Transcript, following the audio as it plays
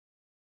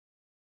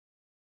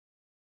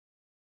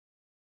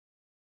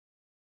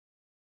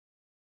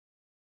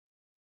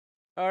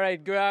All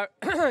right,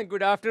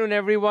 good afternoon,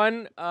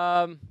 everyone.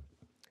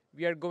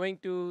 We are going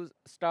to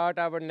start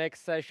our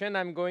next session.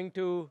 I'm going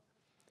to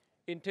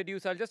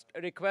introduce. I'll just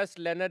request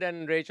Leonard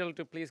and Rachel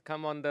to please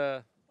come on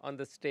the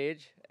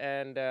stage,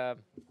 and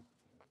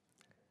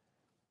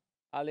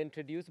I'll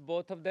introduce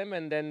both of them,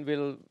 and then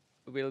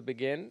we'll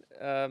begin.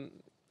 So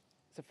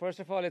first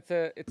of all, it's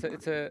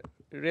a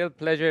real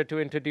pleasure to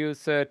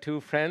introduce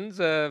two friends.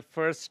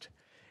 First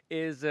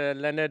is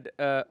Leonard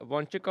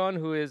Wantchekon,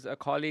 who is a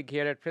colleague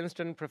here at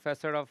Princeton,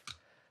 professor of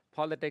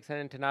politics and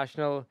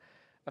international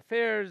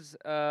affairs.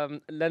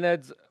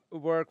 Leonard's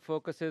work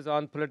focuses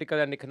on political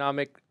and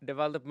economic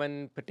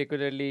development,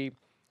 particularly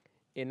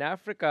in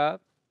Africa,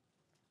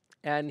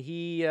 and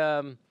he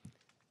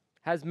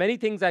has many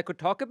things I could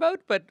talk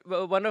about, but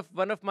one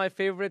of my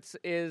favorites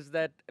is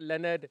that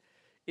Leonard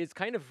is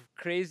kind of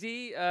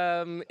crazy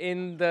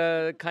in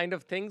the kind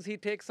of things he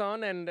takes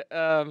on, and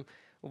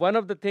one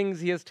of the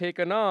things he has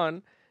taken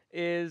on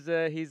is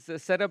he's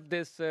set up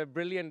this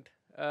brilliant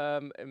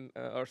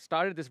or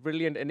started this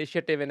brilliant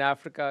initiative in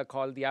Africa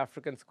called the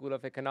African School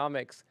of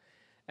Economics.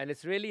 And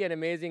it's really an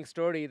amazing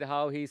story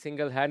how he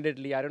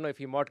single-handedly, I don't know if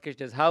he mortgaged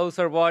his house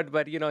or what,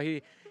 but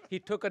he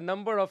took a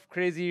number of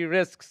crazy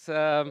risks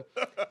to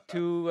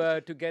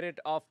get it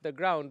off the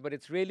ground. But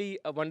it's really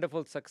a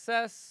wonderful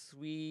success.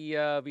 We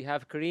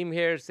have Kareem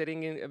here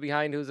sitting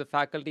behind, who's a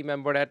faculty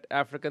member at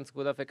African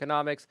School of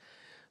Economics.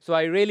 So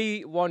I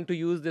really want to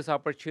use this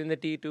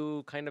opportunity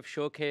to kind of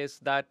showcase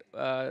that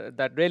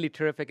really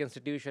terrific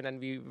institution, and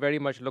we very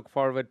much look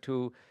forward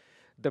to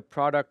the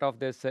product of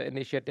this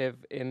initiative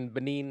in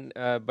Benin,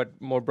 but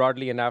more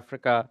broadly in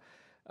Africa.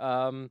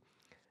 Um,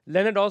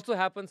 Leonard also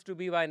happens to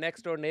be my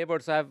next door neighbor,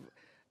 so I have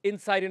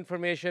inside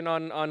information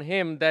on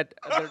him that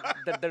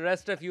the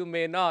rest of you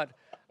may not.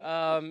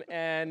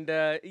 And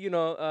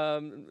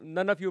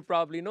none of you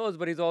probably knows,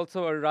 but he's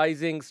also a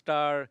rising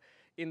star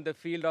in the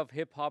field of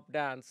hip hop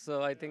dance.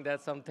 So I think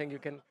that's something you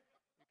can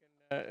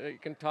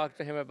talk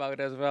to him about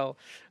as well.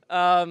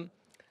 Um,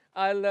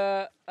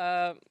 I'll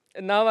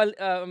now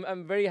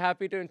I'm very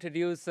happy to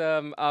introduce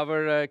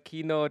our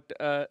keynote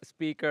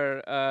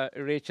speaker,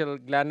 Rachel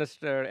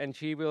Glennerster, and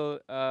she will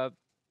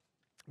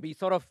be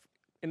sort of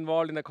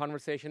involved in the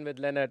conversation with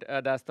Leonard.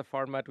 That's the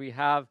format we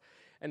have,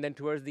 and then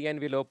towards the end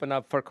we'll open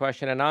up for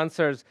question and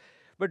answers.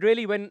 But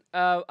really, when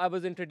I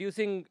was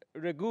introducing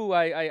Raghu,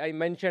 I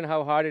mentioned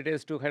how hard it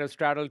is to kind of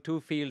straddle two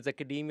fields,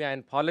 academia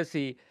and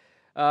policy.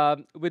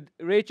 With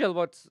Rachel,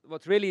 what's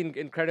really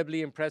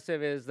incredibly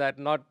impressive is that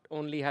not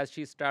only has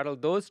she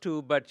straddled those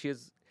two, but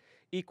she's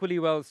equally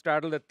well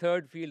straddled a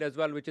third field as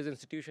well, which is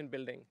institution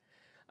building.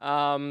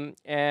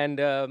 And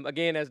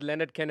again, as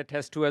Leonard can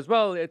attest to as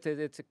well,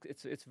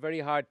 it's very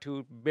hard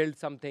to build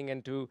something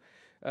and to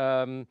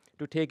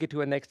take it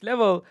to a next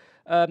level.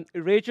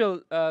 Rachel,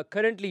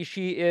 currently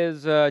she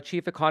is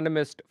chief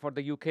economist for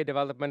the UK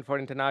Development for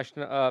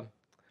International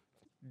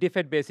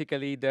DFID,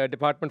 basically the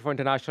Department for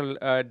International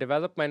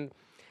Development.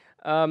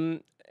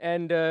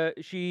 And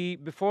she,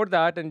 before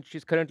that, and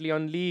she's currently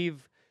on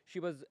leave, she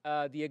was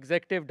the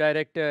executive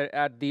director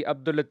at the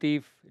Abdul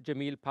Latif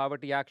Jameel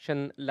Poverty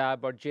Action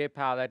Lab, or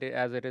JPAL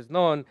as it is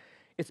known.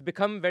 It's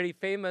become very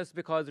famous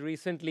because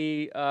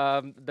recently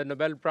the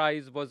Nobel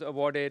Prize was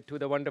awarded to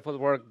the wonderful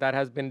work that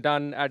has been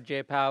done at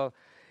JPAL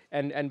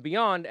and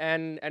beyond.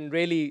 And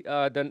really,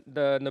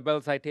 the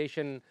Nobel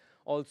citation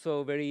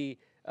also very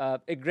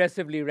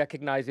aggressively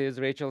recognizes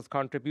Rachel's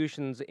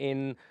contributions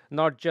in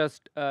not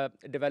just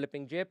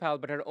developing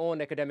JPAL, but her own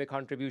academic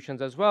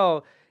contributions as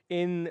well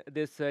in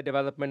this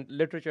development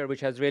literature, which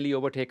has really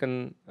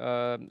overtaken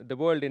the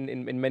world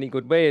in many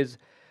good ways.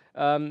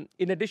 In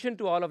addition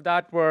to all of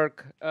that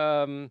work,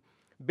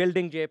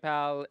 building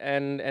JPAL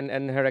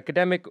and her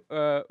academic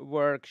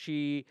work,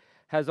 she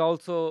has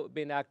also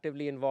been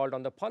actively involved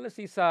on the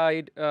policy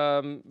side.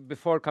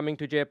 Before coming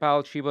to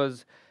JPAL, she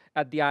was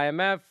at the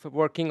IMF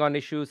working on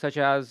issues such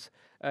as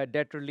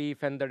debt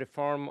relief and the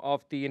reform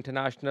of the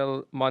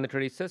international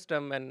monetary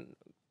system, and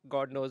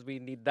God knows we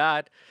need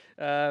that.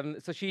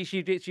 So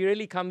she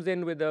really comes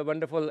in with a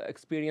wonderful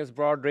experience,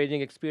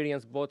 broad-ranging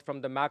experience, both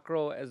from the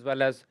macro as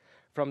well as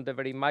from the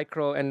very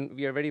micro, and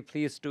we are very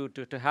pleased to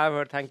have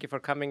her. Thank you for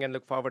coming, and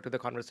look forward to the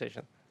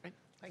conversation. Right.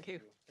 Thank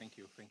you. Thank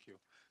you. Thank you.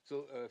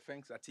 So,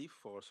 thanks, Atif,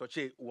 for such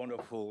a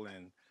wonderful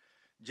and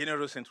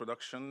generous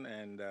introduction,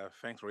 and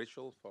thanks,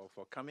 Rachel,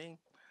 for coming.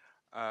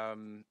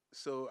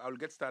 So, I'll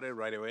get started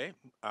right away.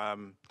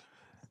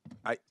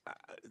 I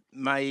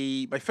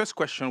my first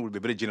question will be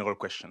a very general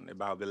question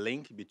about the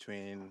link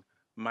between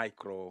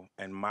micro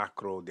and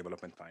macro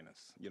development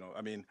finance.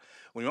 I mean,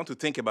 when you want to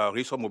think about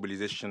resource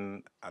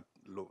mobilization at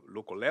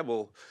local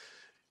level,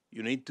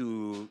 you need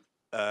to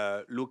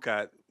look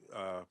at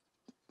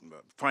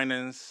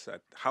finance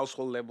at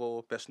household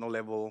level, personal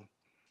level,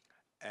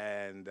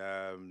 and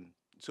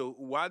so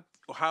what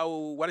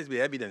is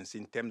the evidence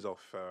in terms of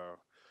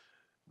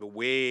the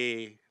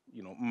way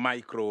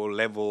micro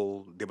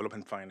level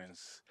development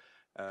finance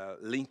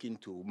link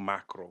into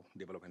macro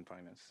development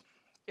finance?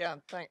 Yeah,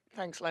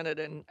 thanks, Leonard,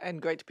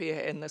 and great to be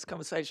here in this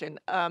conversation.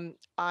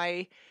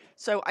 I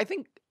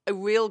think a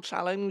real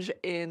challenge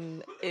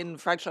in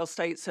fragile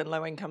states and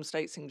low-income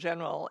states in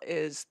general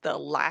is the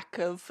lack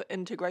of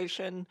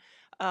integration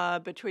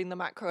between the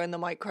macro and the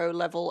micro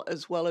level,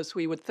 as well as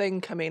we would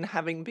think. I mean,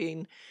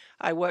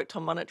 I worked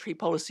on monetary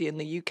policy in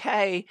the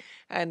UK,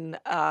 and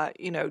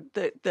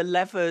the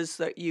levers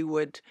that you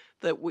would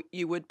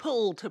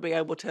pull to be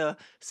able to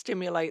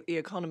stimulate the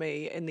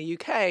economy in the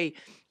UK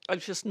are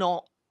just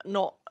not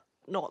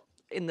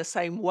in the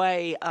same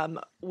way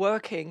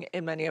working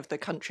in many of the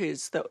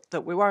countries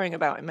that we're worrying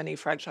about in many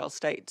fragile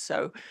states.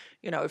 So,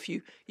 if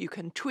you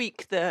can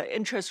tweak the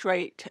interest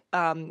rate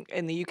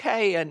in the UK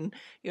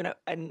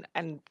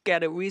and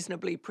get a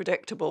reasonably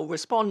predictable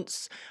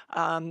response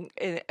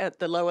at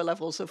the lower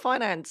levels of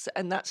finance,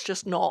 and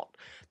that's not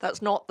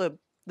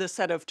the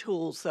set of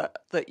tools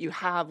that you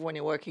have when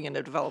you're working in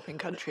a developing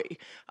country.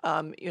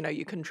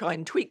 You can try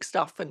and tweak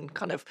stuff and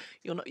kind of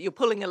you're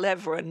pulling a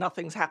lever and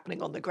nothing's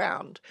happening on the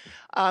ground.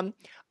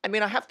 I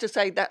mean, I have to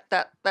say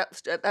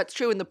that's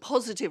true in the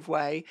positive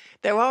way.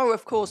 There are,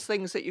 of course,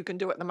 things that you can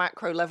do at the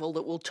macro level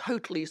that will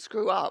totally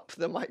screw up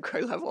the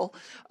micro level.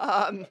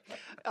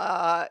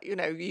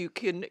 You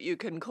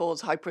can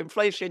cause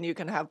hyperinflation. You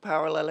can have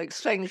parallel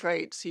exchange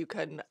rates. You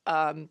can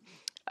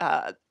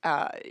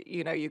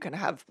you can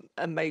have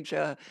a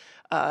major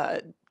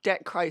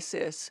debt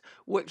crisis,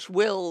 which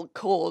will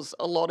cause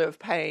a lot of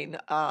pain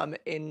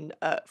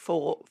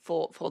for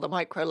the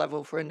micro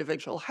level for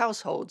individual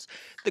households.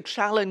 The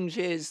challenge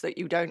is that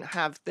you don't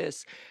have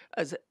this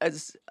as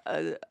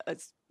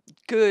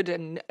good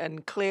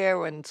and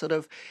clear and sort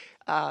of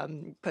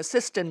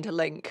persistent a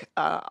link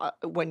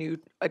when you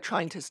are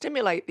trying to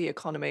stimulate the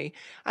economy.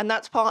 And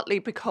that's partly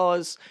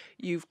because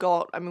we've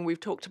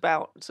talked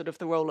about sort of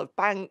the role of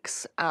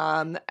banks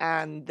and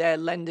their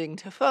lending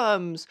to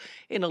firms.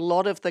 In a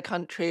lot of the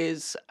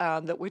countries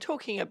that we're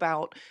talking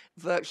about,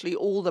 virtually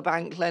all the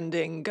bank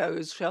lending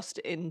goes just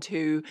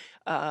into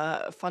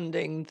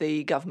funding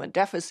the government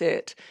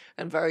deficit,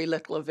 and very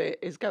little of it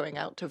is going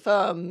out to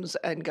firms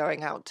and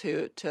going out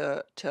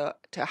to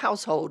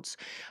households.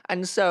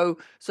 And so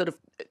sort of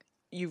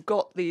you've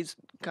got these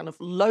kind of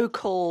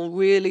local,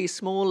 really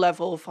small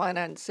level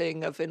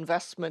financing of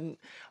investment,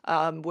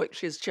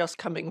 which is just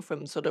coming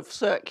from sort of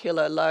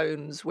circular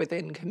loans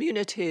within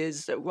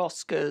communities,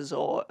 Roscas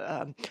or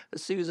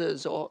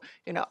Sousas or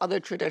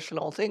other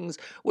traditional things,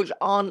 which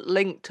aren't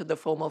linked to the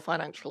formal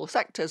financial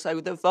sector.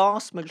 So the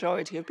vast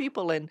majority of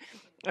people in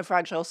a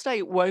fragile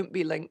state won't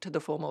be linked to the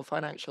formal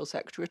financial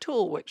sector at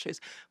all, which is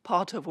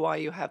part of why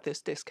you have this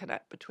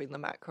disconnect between the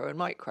macro and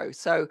micro.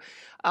 So,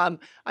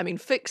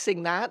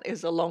 fixing that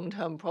is a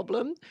long-term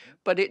problem,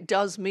 but it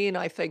does mean,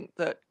 I think,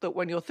 that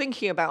when you're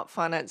thinking about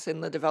finance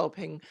in the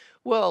developing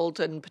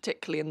world, and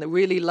particularly in the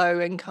really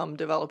low-income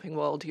developing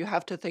world, you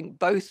have to think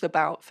both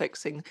about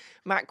fixing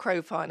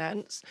macro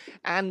finance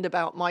and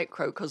about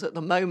micro, because at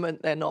the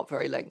moment they're not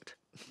very linked.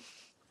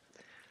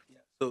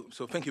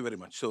 So thank you very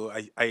much. So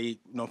I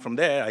from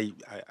there I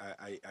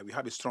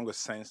have a stronger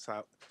sense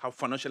how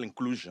financial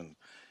inclusion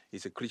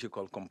is a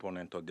critical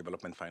component of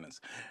development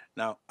finance.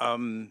 Now,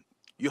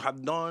 you have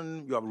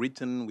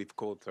written with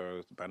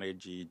co-authors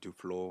Banerjee,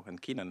 Duflo,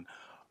 and Keenan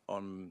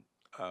on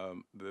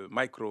the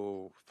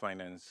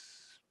microfinance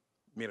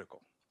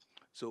miracle.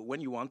 So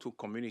when you want to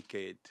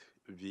communicate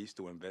this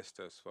to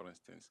investors, for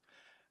instance,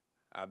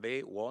 are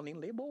they warning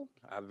label?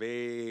 Are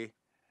they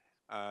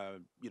are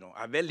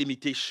there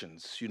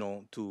limitations,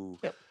 to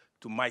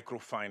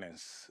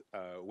microfinance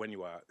when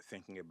you are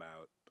thinking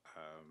about,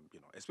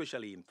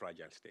 especially in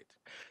fragile state?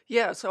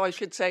 Yeah, so I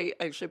should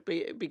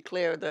be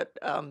clear that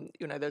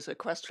there's a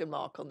question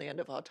mark on the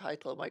end of our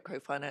title,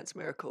 Microfinance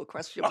Miracle ?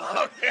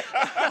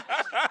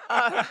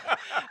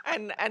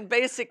 And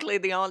basically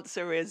the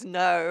answer is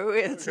no,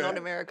 it's not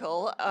a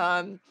miracle.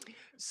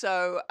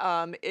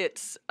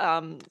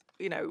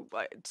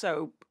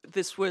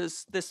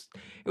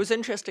 It was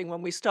interesting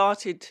when we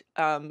started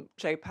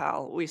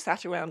JPAL. We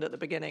sat around at the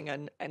beginning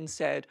and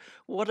said,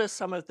 what are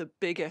some of the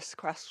biggest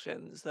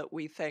questions that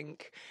we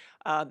think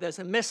there's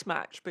a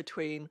mismatch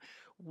between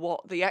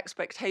what the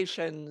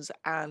expectations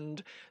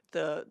and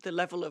the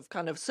level of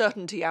kind of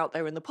certainty out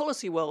there in the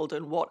policy world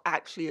and what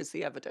actually is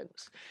the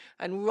evidence.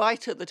 And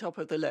right at the top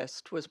of the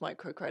list was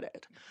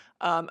microcredit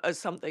as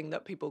something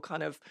that people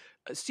kind of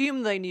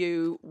assumed they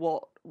knew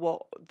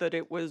that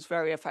it was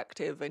very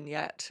effective, and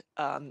yet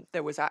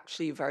there was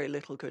actually very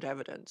little good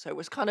evidence. So it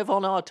was kind of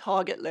on our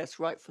target list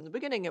right from the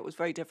beginning. It was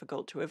very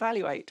difficult to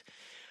evaluate.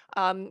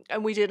 And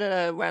we did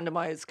a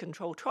randomized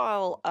control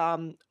trial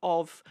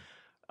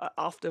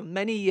after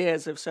many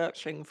years of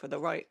searching for the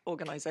right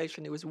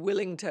organization who was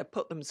willing to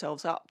put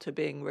themselves up to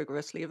being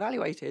rigorously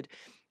evaluated.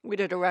 We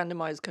did a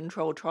randomized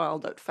control trial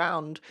that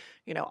found,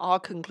 our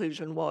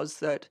conclusion was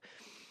that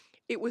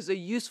it was a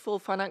useful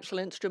financial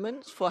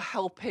instrument for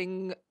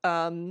helping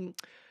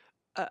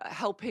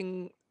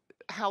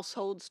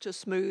households to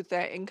smooth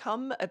their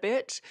income a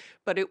bit,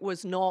 but it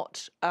was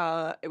not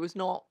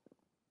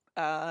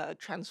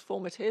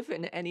transformative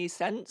in any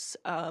sense.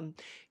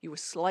 You were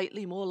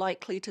slightly more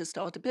likely to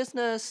start a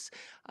business.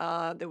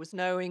 There was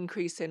no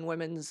increase in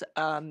women's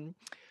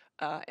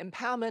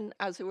empowerment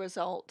as a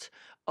result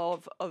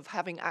of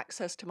having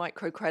access to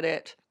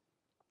microcredit.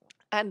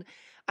 And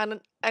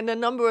a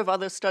number of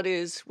other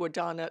studies were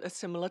done at a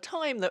similar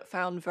time that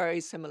found very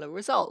similar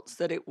results,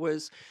 that it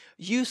was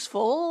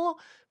useful,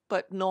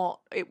 but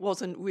it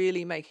wasn't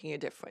really making a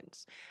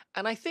difference.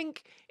 And I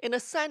think, in a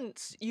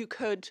sense, you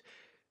could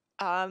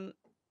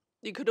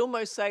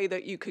almost say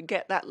that you could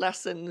get that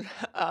lesson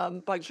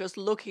by just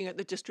looking at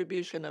the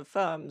distribution of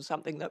firms,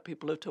 something that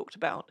people have talked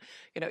about,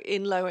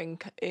 in low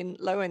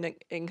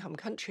income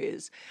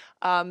countries.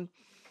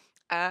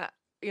 I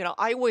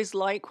always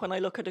like, when I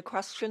look at a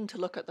question, to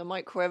look at the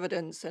micro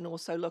evidence and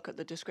also look at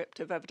the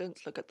descriptive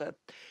evidence, look at the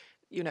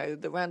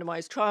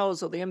randomized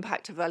trials or the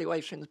impact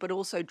evaluations, but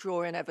also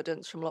draw in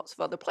evidence from lots of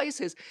other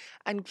places.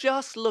 And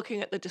just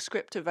looking at the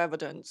descriptive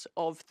evidence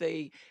of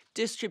the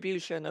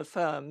distribution of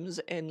firms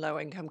in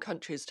low-income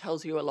countries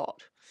tells you a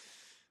lot.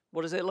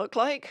 What does it look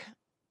like?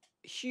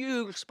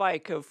 Huge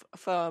spike of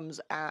firms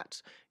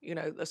at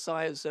the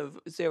size of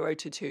 0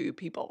 to 2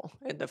 people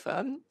in the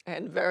firm,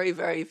 and very,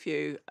 very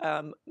few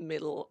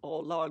middle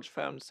or large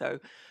firms. So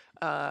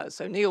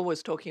Neil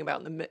was talking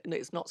about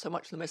it's not so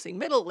much the missing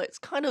middle, it's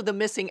kind of the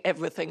missing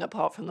everything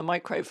apart from the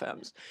micro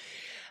firms.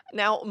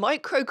 Now,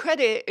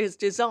 microcredit is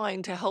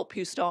designed to help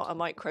you start a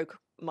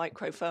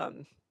micro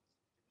firm.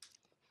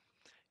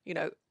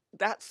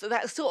 That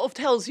sort of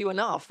tells you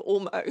enough,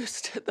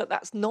 almost, that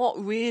that's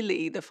not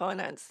really the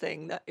finance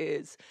thing that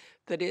is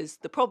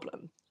the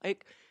problem.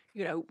 Like,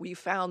 we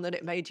found that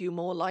it made you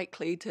more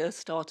likely to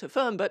start a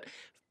firm, but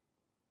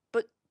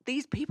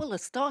these people are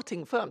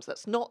starting firms.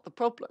 That's not the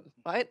problem,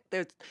 right?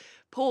 There's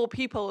poor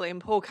people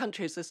in poor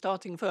countries are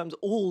starting firms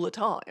all the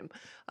time.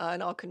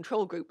 In our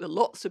control group,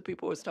 lots of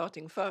people are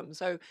starting firms.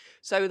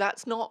 So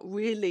that's not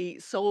really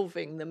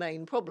solving the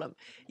main problem.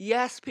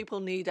 Yes,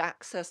 people need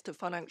access to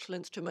financial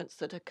instruments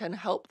that can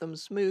help them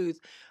smooth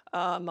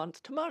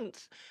month to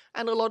month.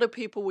 And a lot of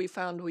people we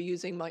found were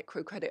using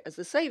microcredit as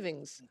a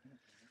savings.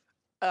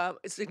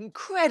 It's an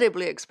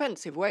incredibly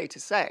expensive way to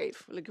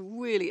save, like a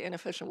really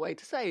inefficient way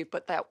to save,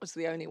 but that was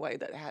the only way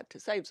that they had to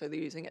save, so they're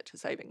using it to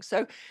savings.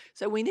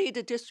 So we need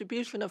a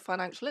distribution of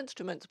financial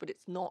instruments, but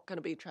it's not going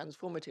to be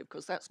transformative,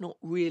 because that's not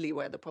really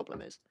where the problem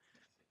is.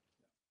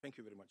 Thank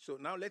you very much. So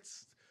now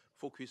let's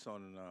focus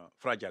on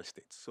fragile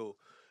states. So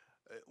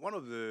one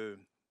of the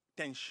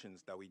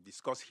tensions that we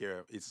discuss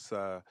here is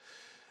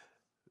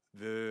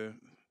the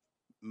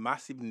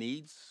massive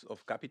needs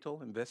of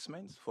capital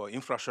investments for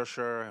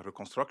infrastructure and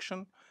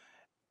reconstruction,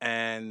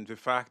 and the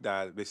fact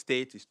that the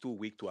state is too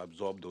weak to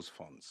absorb those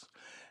funds.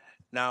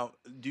 Now,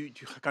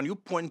 can you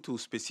point to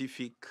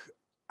specific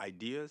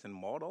ideas and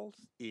models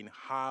in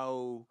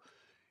how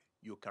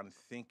you can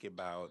think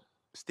about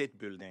state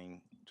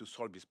building to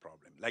solve this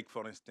problem? Like,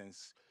 for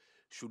instance,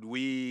 should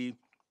we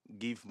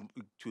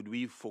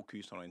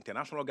focus on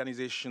international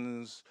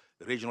organizations,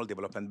 regional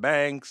development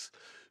banks?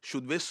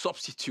 Should we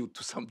substitute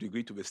to some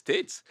degree to the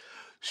states?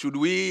 Should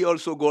we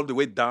also go all the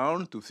way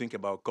down to think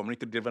about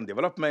community-driven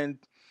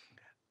development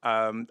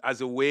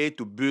as a way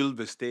to build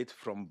the state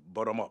from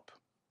bottom up,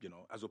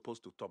 as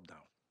opposed to top down?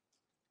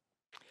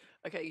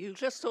 Okay, you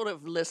just sort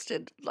of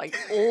listed like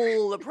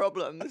all the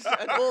problems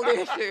and all the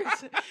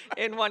issues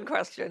in one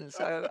question.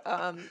 So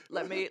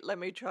let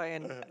me try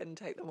and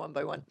take them one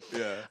by one.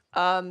 Yeah.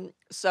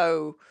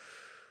 So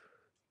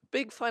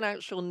big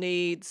financial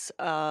needs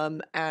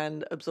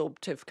and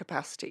absorptive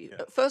capacity.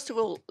 Yeah. First of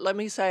all, let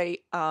me say,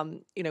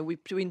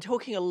 we've been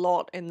talking a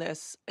lot in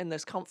this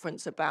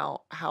conference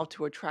about how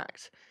to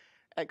attract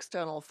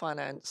external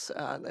finance.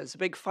 There's a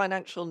big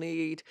financial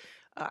need.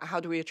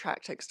 How do we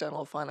attract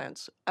external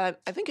finance? I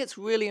think it's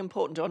really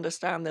important to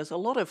understand there's a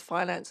lot of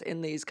finance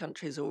in these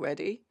countries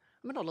already.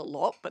 I mean, not a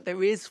lot, but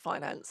there is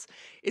finance.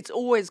 It's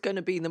always going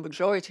to be the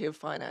majority of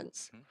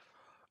finance.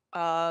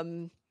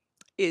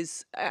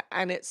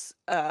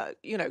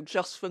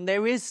 Just from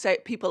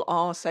people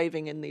are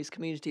saving in these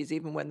communities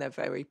even when they're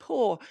very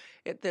poor.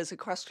 There's a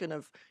question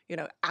of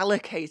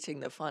allocating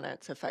the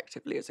finance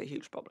effectively is a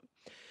huge problem.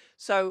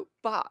 So,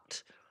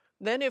 but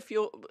then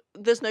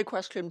there's no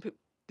question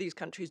these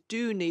countries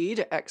do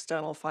need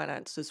external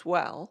finance as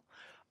well.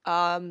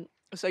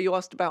 So you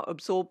asked about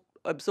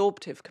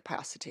absorptive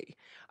capacity.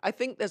 I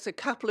think there's a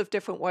couple of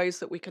different ways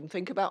that we can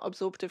think about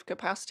absorptive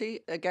capacity.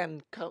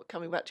 Again,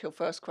 coming back to your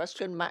first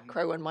question,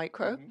 macro and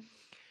micro. Mm-hmm.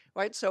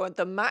 Right. So at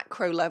the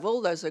macro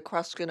level, there's a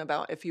question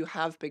about if you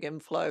have big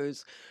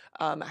inflows,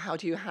 how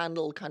do you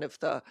handle kind of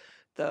the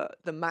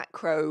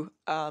macro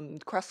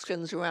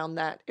questions around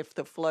that? If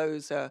the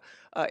flows are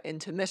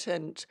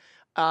intermittent,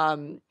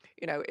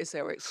 is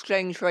there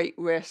exchange rate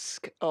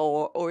risk,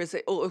 or is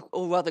it, or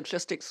rather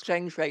just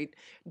exchange rate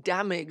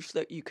damage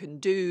that you can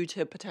do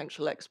to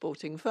potential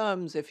exporting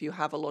firms if you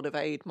have a lot of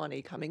aid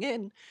money coming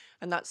in?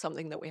 And that's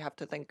something that we have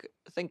to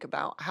think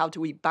about. How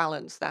do we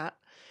balance that?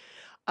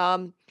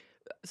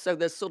 So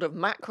there's sort of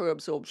macro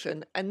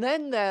absorption, and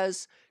then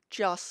there's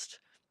just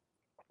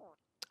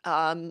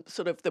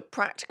sort of the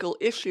practical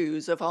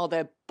issues of, are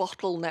there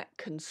bottleneck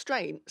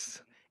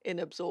constraints in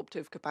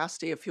absorptive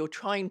capacity if you're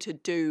trying to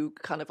do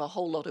kind of a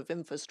whole lot of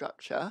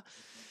infrastructure?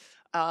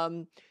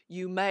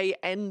 you may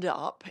end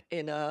up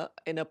in a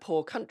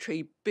poor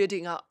country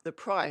bidding up the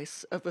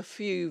price of a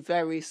few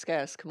very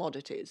scarce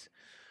commodities,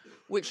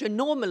 which are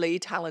normally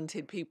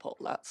talented people.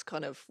 That's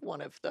kind of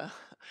one of the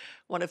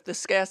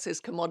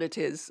scarcest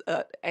commodities.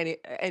 The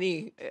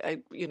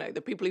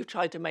people who've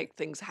tried to make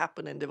things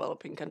happen in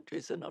developing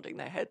countries are nodding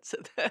their heads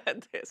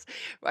at this,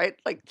 right?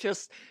 Like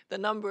just the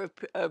number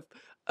of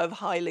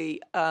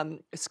highly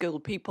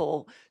skilled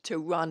people to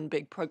run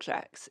big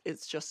projects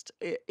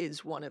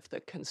is one of the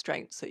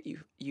constraints that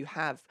you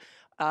have.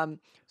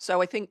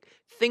 So I think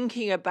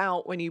thinking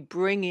about when you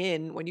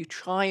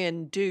try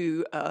and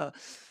do a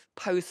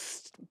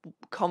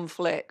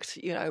post-conflict,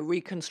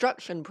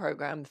 reconstruction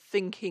program,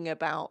 thinking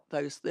about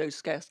those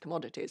scarce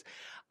commodities,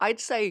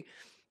 I'd say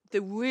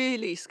the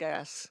really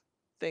scarce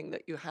thing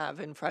that you have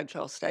in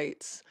fragile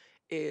states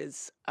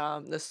is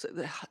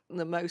the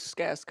most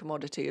scarce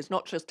commodity is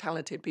not just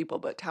talented people,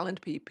 but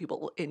talented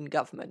people in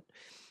government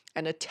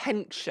and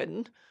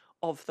attention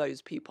of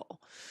those people.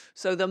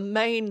 So the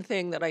main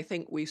thing that I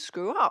think we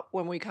screw up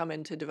when we come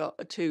into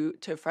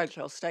to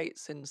fragile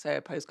states in, say,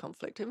 a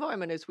post-conflict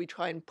environment is we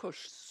try and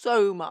push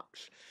so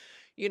much.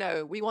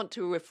 We want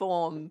to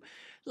reform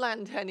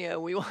land tenure,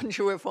 we want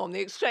to reform the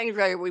exchange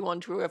rate, we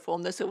want to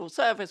reform the civil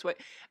service.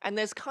 And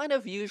there's kind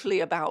of usually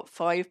about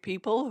 5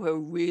 people who are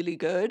really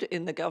good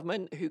in the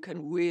government who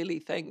can really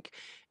think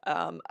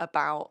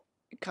about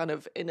kind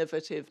of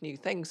innovative new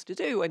things to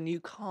do, and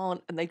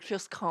they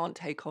just can't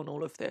take on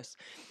all of this.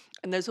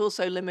 And there's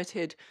also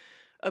limited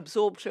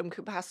absorption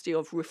capacity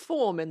of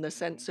reform in the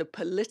sense of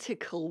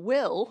political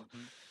will.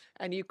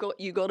 And you've got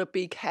to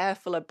be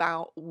careful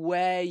about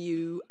where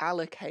you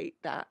allocate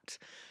that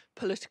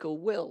political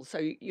will.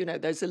 So,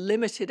 there's a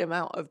limited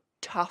amount of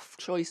tough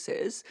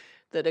choices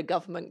that a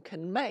government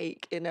can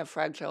make in a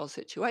fragile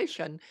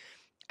situation,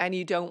 and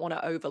you don't want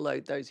to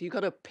overload those. You've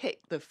got to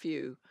pick the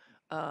few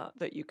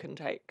that you can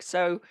take.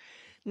 So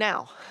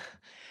now,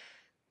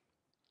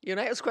 your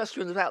next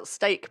question is about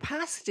state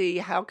capacity.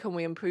 How can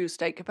we improve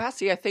state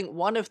capacity? I think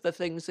one of the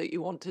things that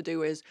you want to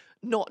do is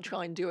not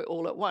try and do it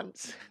all at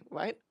once,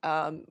 right?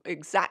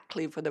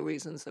 Exactly for the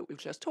reasons that we've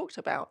just talked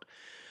about.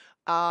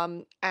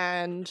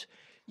 And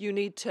you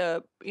need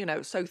to,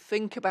 so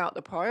think about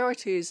the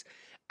priorities.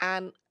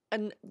 And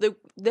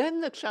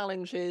then the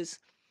challenge is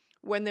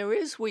when there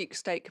is weak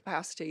state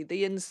capacity,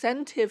 the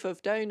incentive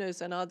of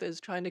donors and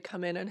others trying to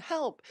come in and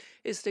help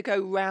is to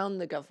go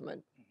round the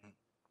government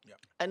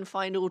and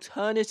find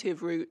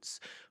alternative routes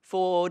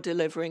for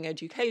delivering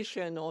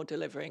education or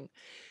delivering.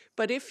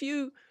 But if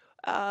you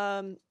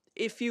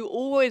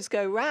always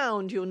go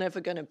round, you're never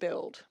going to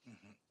build.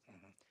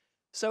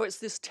 So it's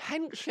this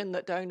tension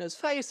that donors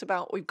face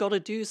about we've got to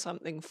do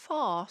something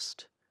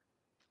fast,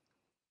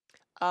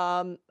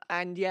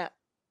 and yet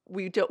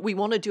we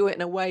want to do it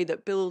in a way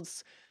that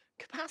builds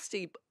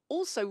capacity. But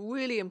also,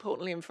 really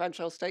importantly, in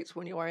fragile states,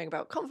 when you're worrying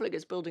about conflict,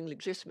 is building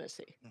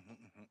legitimacy.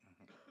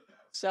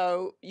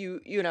 So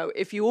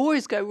if you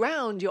always go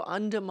round, you're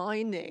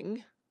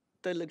undermining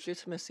the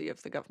legitimacy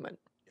of the government.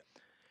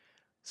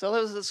 So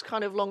that was this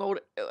kind of long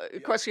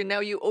question.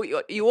 Now you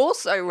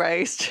also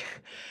raised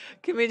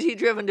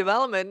community-driven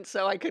development,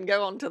 so I can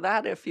go on to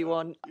that if you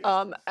want,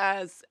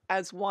 as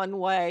one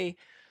way.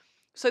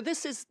 So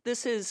this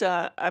is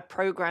a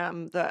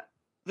program that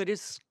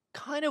is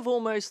kind of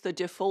almost the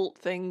default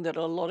thing that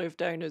a lot of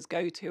donors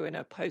go to in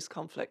a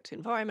post-conflict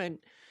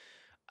environment,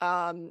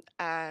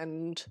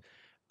 and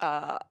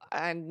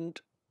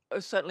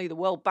certainly the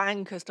World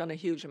Bank has done a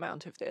huge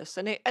amount of this,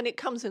 and it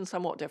comes in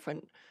somewhat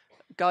different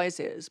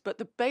guises, but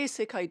the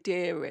basic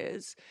idea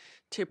is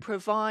to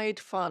provide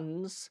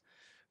funds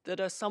that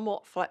are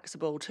somewhat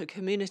flexible to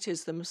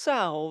communities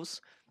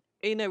themselves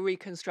in a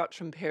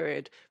reconstruction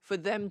period for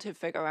them to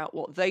figure out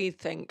what they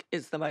think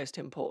is the most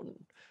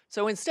important.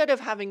 So instead of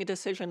having a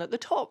decision at the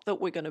top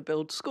that we're going to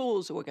build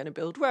schools or we're going to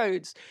build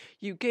roads,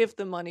 you give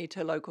the money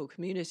to local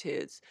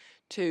communities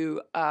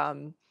to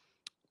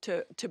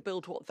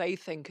build what they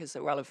think is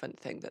the relevant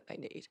thing that they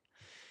need.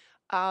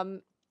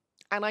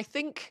 And I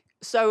think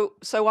so.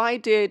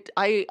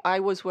 I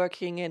was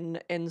working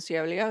in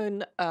Sierra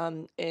Leone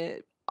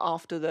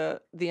after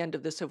the end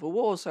of the Civil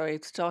War. So I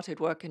started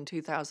work in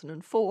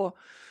 2004.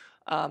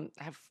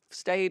 Have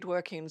stayed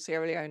working in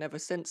Sierra Leone ever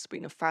since. It's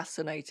been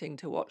fascinating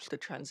to watch the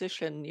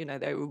transition.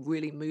 They were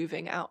really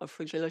moving out of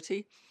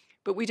fragility.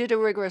 But we did a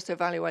rigorous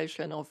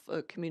evaluation of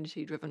a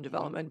community-driven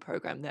development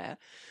program there.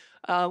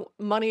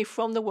 Money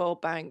from the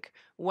World Bank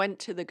went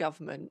to the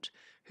government,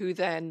 who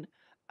then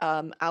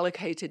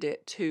allocated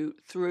it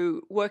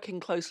through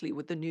working closely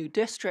with the new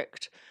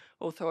district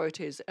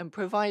authorities and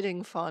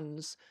providing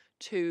funds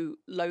to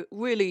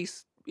really,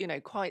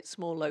 quite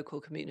small local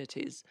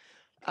communities.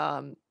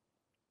 I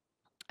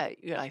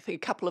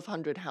think a couple of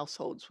hundred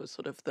households was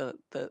sort of the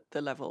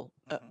level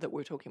that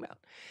we're talking about.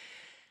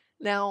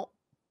 Now,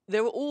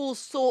 there are all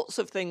sorts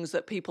of things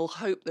that people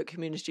hope that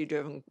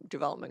community-driven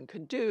development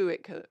could do.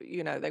 It could,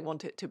 they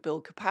want it to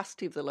build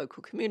capacity of the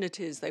local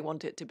communities. They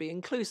want it to be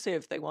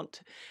inclusive. They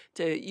want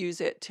to use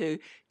it to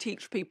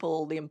teach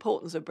people the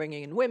importance of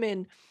bringing in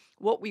women.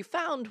 What we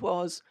found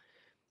was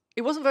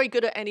It wasn't very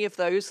good at any of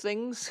those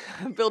things,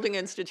 building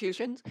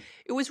institutions.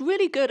 It was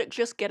really good at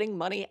just getting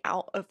money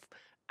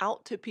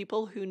out to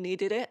people who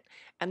needed it,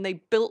 and they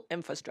built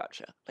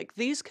infrastructure. Like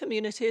these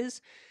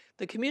communities,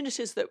 the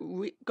communities that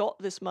got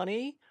this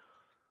money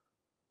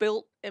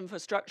built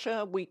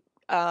infrastructure.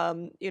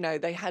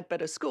 They had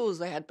better schools,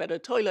 they had better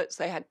toilets,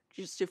 they had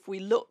just, if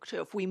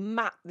we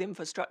mapped the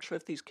infrastructure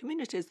of these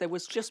communities, there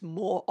was just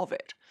more of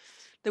it.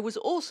 There was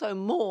also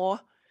more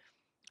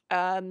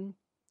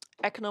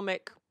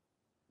economic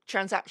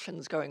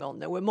transactions going on.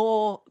 There were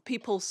more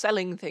people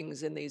selling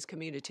things in these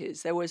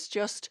communities. There was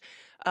just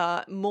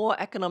more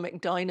economic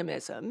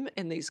dynamism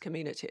in these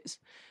communities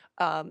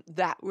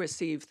that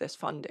received this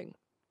funding.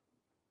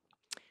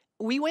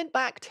 We went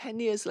back 10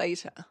 years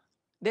later.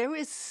 They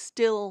are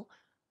still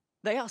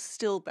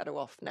better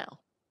off now.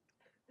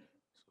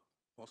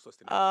 More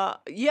sustainable.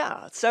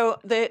 Yeah, so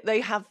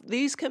they have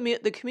these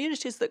the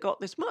communities that got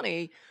this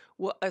money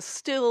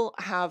still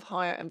have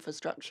higher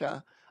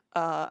infrastructure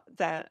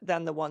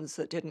than the ones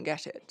that didn't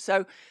get it.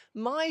 So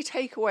my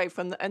takeaway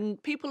from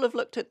and people have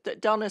looked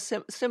at done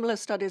similar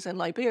studies in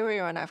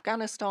Liberia and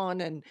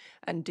Afghanistan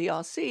and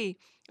DRC,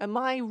 and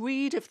my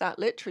read of that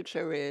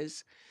literature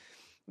is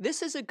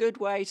this is a good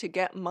way to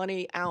get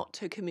money out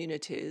to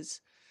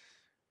communities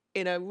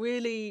in a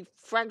really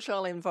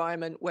fragile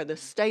environment where the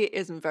state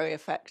isn't very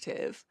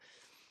effective.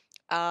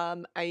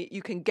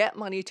 You can get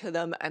money to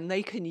them and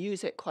they can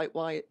use it quite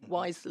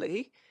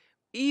wisely,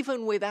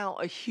 even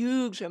without a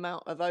huge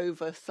amount of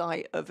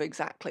oversight of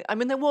exactly. I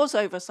mean, there was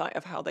oversight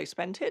of how they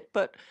spent it,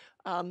 but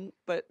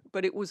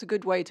it was a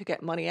good way to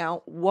get money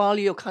out while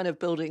you're kind of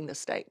building the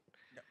state.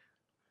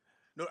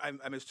 No,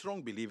 I'm a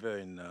strong believer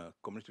in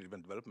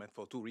community-driven development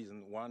for two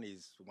reasons. One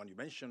is when you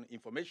mentioned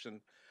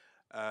information,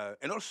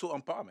 and also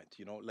empowerment.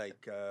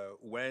 Like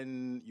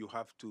when you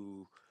have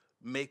to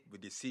make the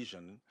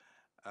decision,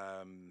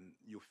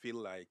 you feel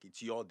like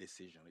it's your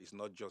decision. It's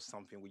not just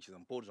something which is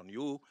imposed on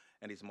you,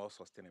 and it's more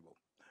sustainable.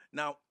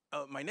 Now,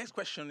 my next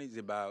question is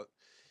about,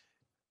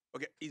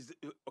 is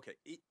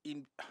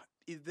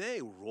there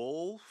a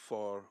role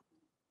for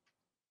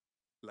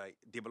like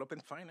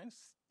development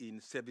finance in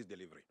service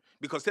delivery?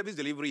 Because service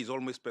delivery is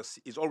always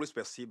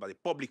perceived by the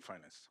public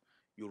finance.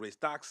 You raise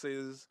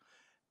taxes,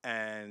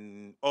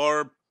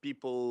 or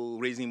people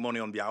raising money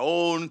on their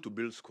own to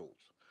build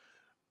schools.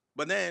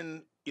 But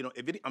then,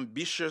 a very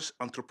ambitious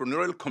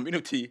entrepreneurial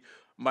community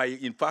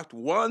might, in fact,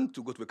 want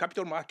to go to the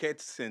capital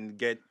markets and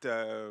get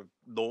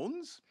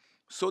loans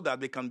so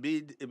that they can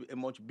build a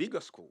much bigger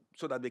school,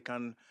 so that they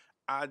can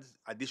add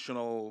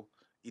additional.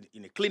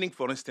 In a clinic,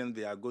 for instance,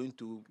 they are going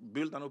to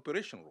build an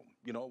operation room,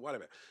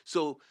 whatever.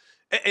 So,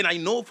 and I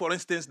know, for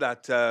instance,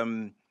 that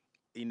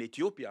in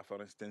Ethiopia,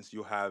 for instance,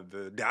 you have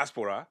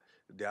diaspora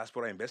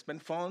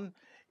investment fund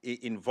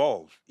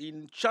involved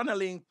in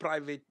channeling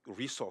private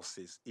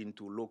resources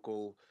into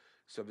local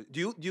service.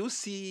 Do you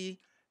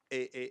see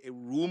a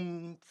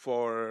room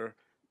for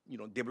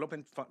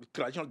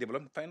traditional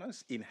development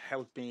finance in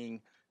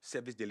helping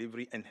service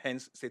delivery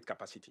enhance state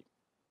capacity?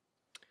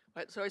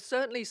 Right, so I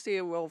certainly see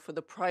a role for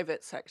the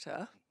private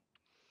sector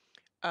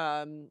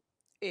in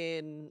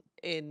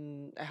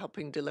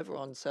helping deliver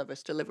on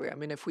service delivery. I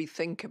mean, if we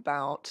think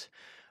about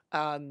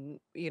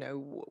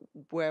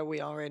where we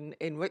are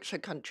in richer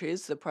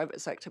countries, the private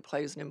sector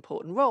plays an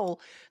important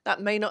role. That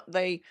may not,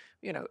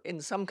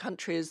 in some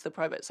countries, the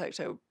private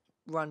sector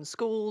runs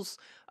schools,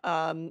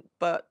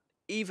 but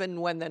even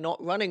when they're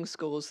not running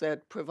schools,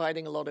 they're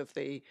providing a lot of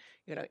the,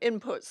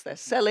 inputs. They're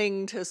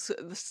selling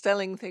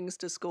things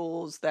to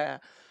schools.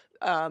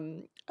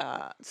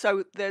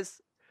 So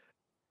there's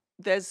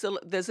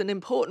an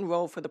important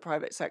role for the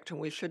private sector,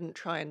 and we shouldn't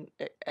try and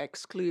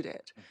exclude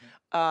it.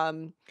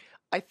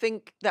 I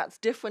think that's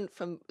different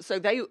from,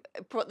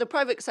 the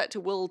private sector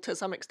will to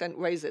some extent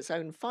raise its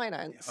own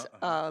finance,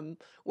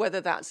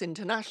 whether that's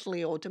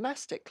internationally or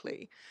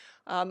domestically,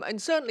 and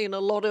certainly in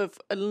a lot of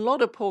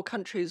poor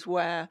countries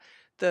where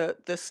the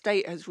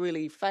state has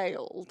really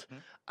failed.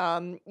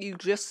 You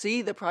just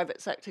see the private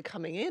sector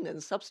coming in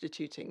and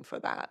substituting for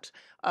that,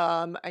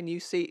 and you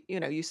see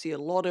a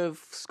lot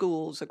of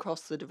schools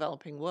across the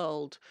developing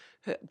world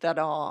that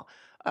are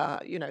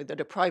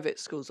private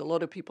schools. A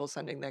lot of people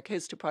sending their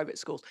kids to private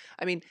schools.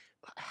 I mean,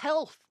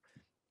 health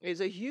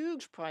is a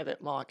huge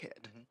private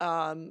market,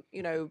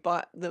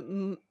 but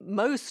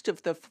most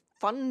of the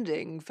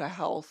funding for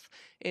health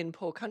in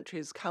poor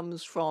countries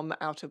comes from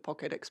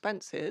out-of-pocket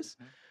expenses.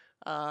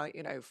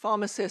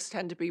 Pharmacists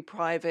tend to be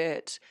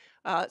private.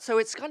 So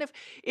it's kind of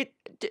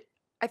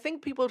I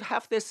think people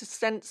have this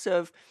sense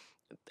of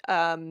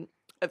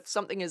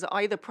something is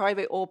either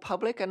private or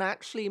public, and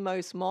actually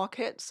most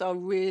markets are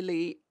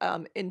really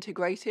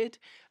integrated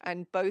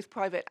and both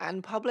private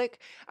and public.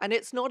 And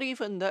it's not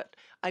even that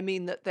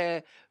that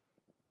they're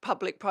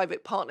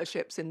public-private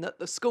partnerships in that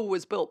the school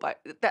was built by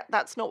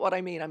that's not what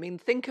I mean. I mean,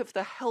 think of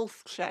the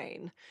health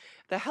chain.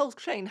 The health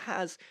chain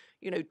has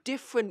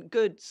different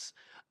goods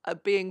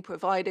being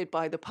provided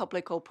by the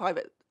public or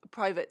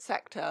private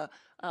sector.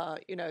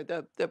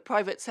 The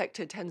private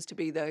sector tends to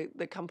be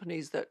the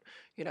companies that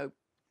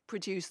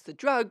produce the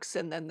drugs,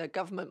 and then the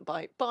government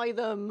might buy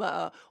them,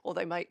 or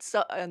they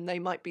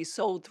might be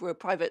sold through a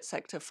private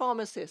sector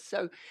pharmacist.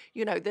 So,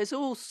 there's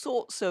all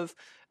sorts of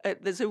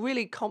there's a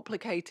really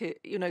complicated,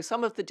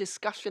 some of the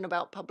discussion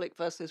about public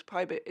versus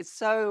private is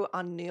so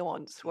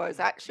unnuanced, whereas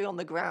actually on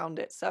the ground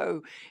it's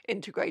so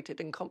integrated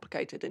and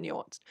complicated and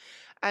nuanced.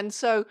 And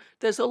so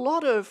there's a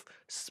lot of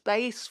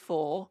space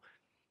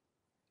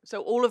so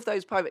all of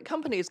those private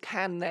companies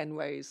can then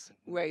raise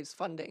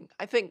funding.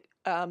 I think,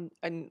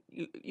 and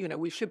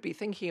we should be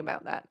thinking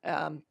about that.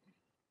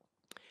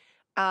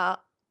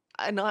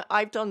 And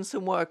I've done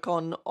some work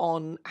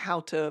on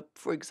how to,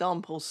 for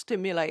example,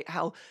 stimulate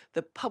how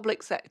the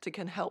public sector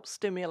can help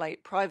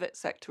stimulate private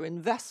sector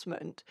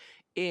investment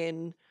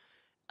in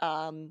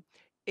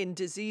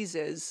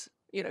diseases.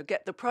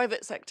 Get the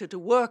private sector to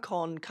work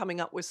on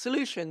coming up with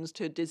solutions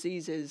to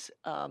diseases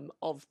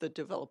of the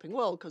developing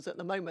world, because at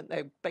the moment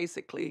they're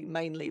basically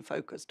mainly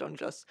focused on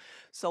just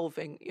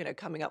solving,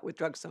 coming up with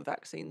drugs and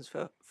vaccines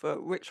for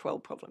rich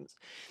world problems.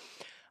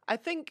 I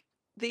think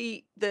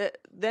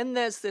then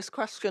there's this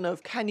question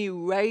of, can you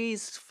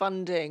raise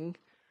funding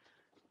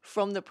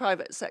from the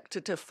private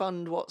sector to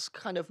fund what's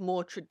kind of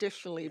more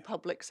traditionally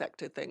public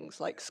sector things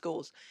like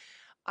schools?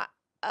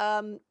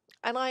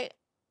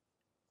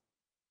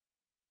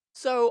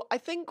 So I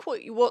think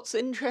what's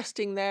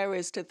interesting there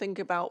is to think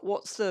about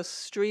what's the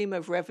stream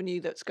of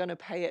revenue that's going to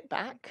pay it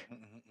back.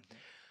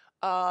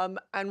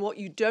 And what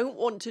you don't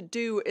want to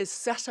do is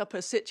set up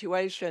a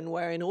situation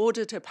where, in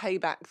order to pay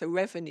back the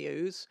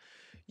revenues,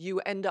 you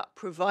end up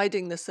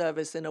providing the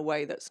service in a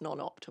way that's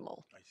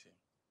non-optimal. I see.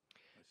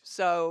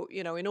 So,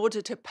 in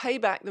order to pay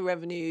back the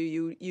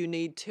revenue, you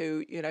need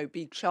to,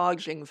 be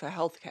charging for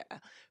healthcare,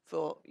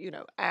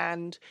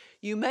 and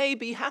you may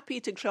be happy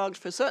to charge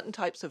for certain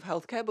types of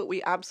healthcare, but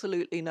we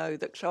absolutely know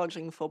that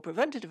charging for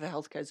preventative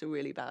healthcare is a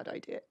really bad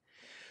idea.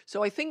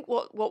 So I think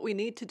what we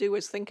need to do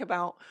is think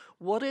about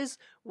what's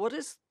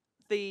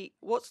the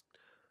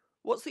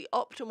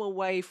optimal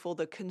way for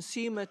the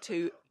consumer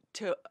to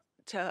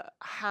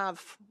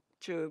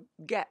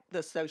get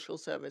the social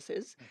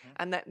services,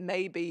 and that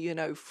may be,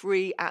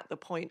 free at the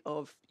point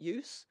of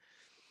use,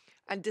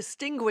 and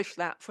distinguish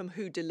that from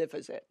who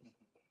delivers it.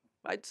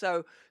 Right.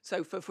 So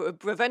for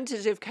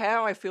preventative care,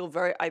 I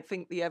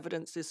think the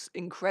evidence is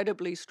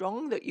incredibly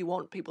strong that you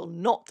want people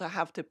not to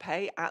have to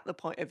pay at the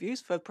point of use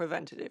for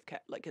preventative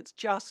care. Like, it's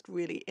just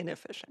really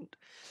inefficient.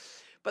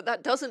 But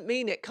that doesn't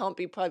mean it can't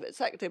be private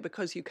sector,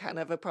 because you can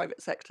have a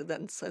private sector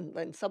then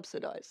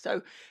subsidize.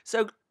 So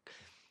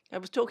I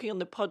was talking on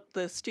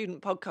the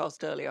student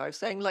podcast earlier. I was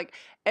saying, like,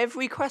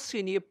 every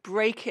question, you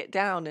break it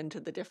down into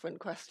the different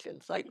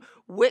questions. Like,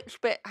 which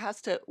bit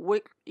has to,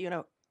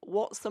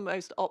 what's the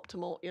most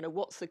optimal,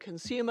 what's the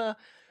consumer,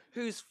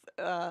 whose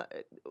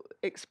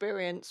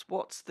experience,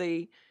 what's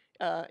the,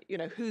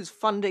 who's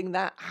funding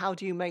that? How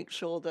do you make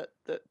sure that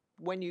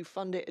when you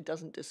fund it, it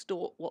doesn't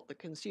distort what the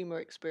consumer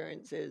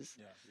experience is?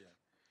 Yeah.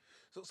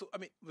 So I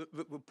mean,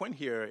 the point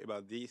here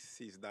about this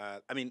is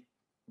that, I mean,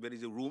 there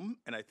is a room,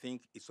 and I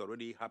think it's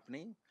already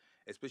happening,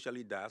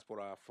 especially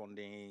diaspora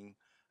funding,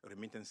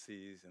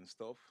 remittances and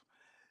stuff.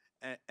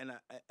 And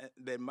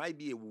there might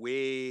be a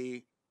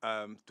way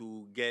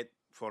to get,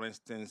 for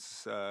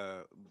instance,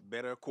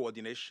 better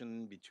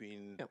coordination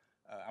between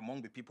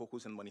among the people who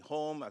send money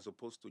home, as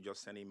opposed to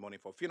just sending money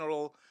for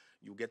funeral.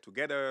 You get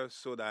together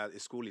so that a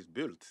school is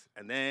built,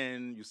 and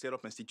then you set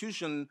up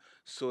institution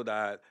so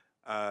that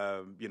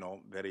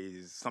there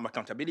is some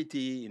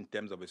accountability in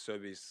terms of a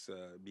service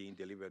being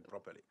delivered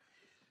properly.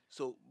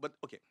 So, but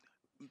okay,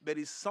 there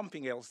is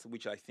something else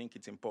which I think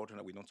it's important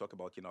that we don't talk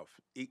about enough.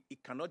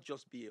 It cannot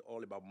just be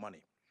all about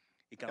money.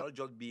 It cannot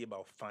just be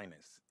about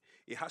finance.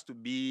 It has to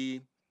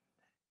be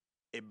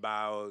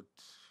about,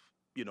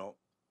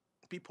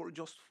 people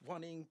just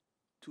wanting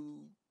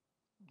to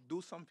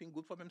do something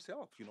good for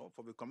themselves,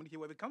 for the community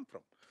where they come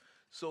from.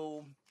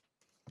 So,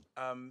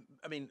 I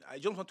mean, I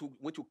just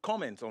want to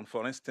comment on,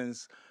 for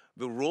instance,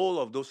 the role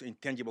of those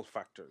intangible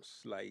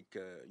factors like,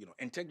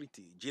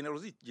 integrity,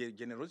 generosity,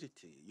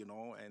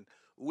 and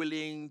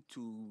willing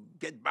to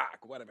get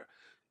back, whatever,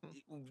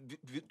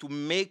 to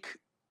make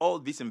all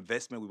this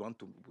investment we want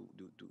to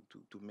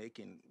make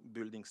in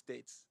building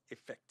states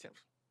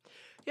effective.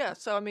 Yeah,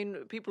 so I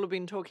mean, people have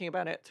been talking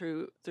about it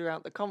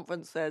throughout the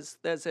conference. There's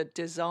a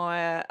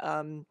desire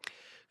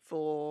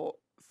for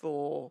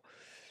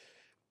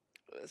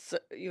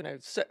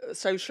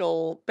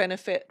social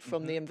benefit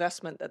from the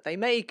investment that they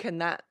make,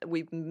 and that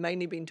we've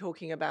mainly been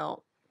talking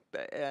about.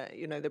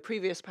 The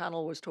previous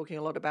panel was talking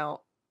a lot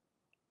about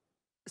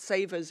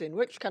savers in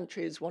rich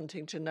countries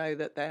wanting to know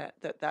that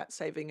that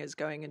saving is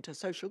going into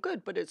social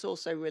good, but it's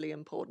also really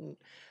important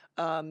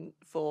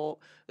for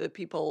the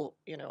people,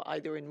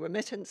 either in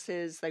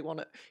remittances. They want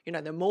to,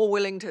 they're more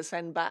willing to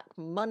send back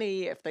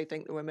money if they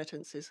think the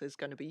remittances is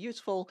going to be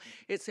useful.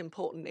 It's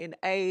important in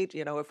aid.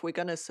 If we're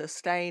going to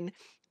sustain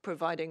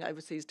providing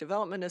overseas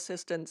development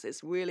assistance,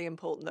 it's really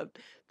important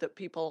that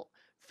people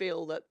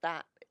feel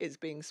that is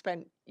being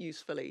spent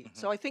usefully.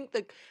 So I think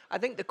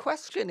the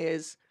question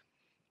is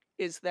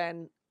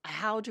then,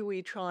 how do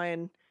we try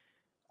and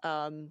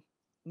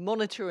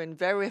monitor and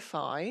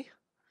verify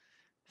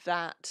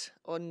that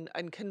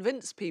and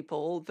convince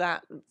people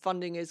that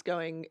funding is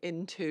going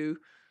into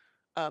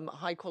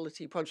high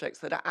quality projects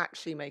that are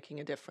actually making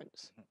a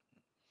difference.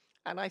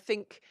 And I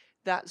think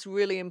that's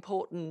really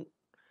important.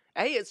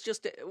 It's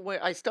just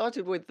where I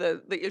started with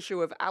the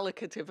issue of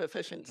allocative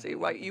efficiency,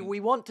 right? We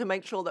want to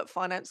make sure that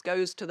finance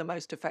goes to the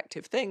most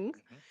effective thing.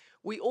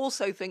 We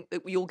also think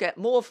that you'll get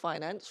more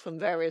finance from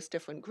various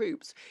different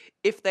groups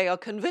if they are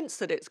convinced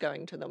that it's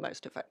going to the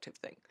most effective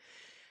thing.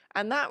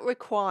 And that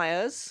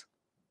requires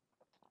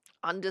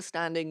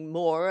understanding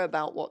more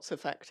about what's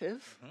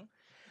effective,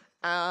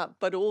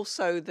 but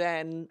also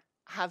then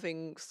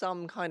having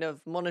some kind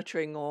of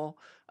monitoring or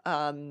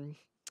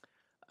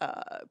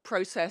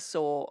process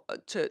or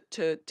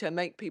to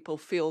make people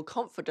feel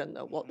confident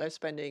that what they're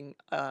spending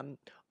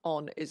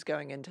on is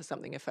going into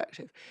something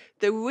effective.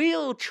 The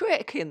real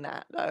trick in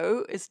that,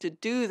 though, is to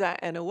do that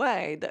in a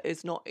way that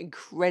is not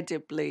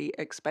incredibly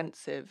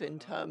expensive in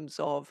terms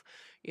of,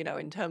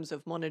 in terms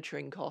of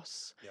monitoring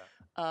costs.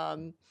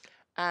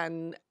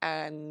 And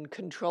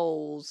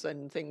controls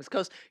and things,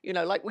 because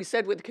like we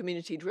said with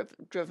community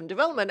driven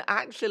development,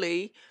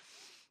 actually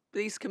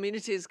these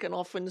communities can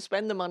often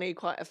spend the money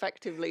quite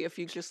effectively if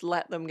you just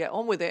let them get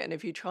on with it, and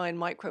if you try and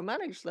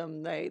micromanage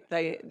them,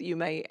 you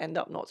may end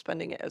up not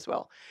spending it as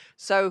well.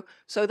 So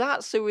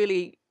that's a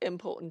really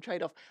important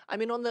trade-off. I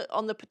mean, on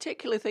the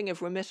particular thing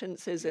of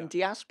remittances and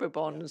diaspora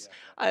bonds,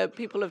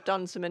 people have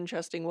done some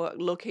interesting work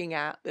looking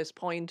at this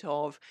point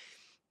of,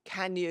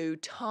 can you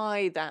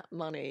tie that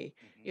money?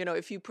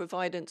 If you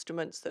provide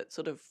instruments that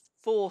sort of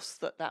force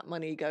that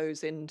money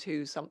goes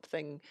into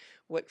something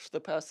which the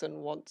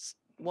person wants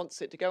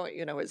it to go,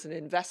 it's an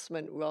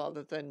investment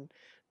rather than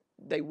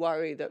they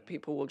worry that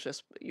people will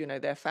just,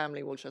 their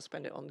family will just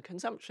spend it on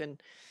consumption.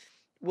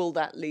 Will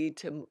that lead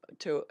to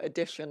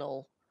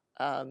additional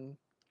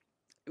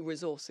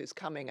resources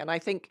coming? And I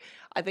think,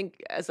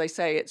 as I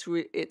say,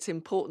 it's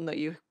important that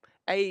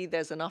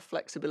there's enough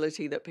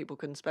flexibility that people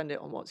can spend it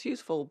on what's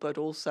useful, but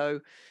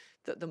also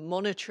that the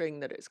monitoring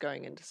that it's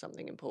going into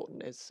something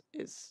important is.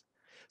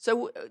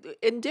 So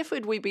in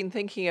DFID, we've been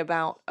thinking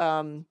about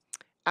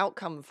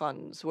outcome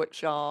funds,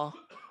 which are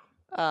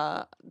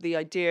the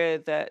idea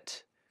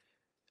that,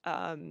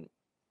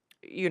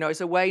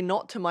 is a way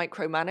not to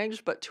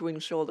micromanage, but to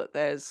ensure that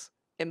there's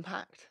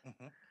impact,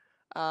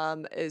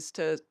 is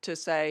to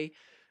say,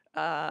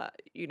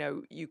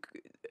 you're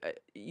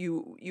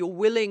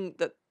willing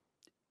that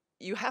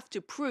you have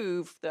to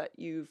prove that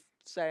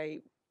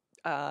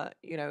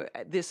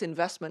this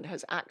investment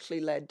has actually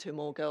led to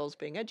more girls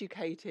being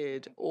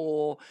educated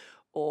or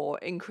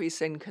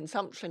increase in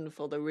consumption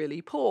for the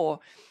really poor,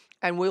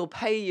 and we'll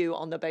pay you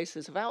on the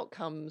basis of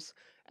outcomes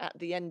at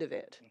the end of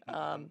it.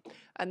 And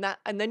then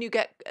and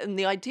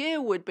the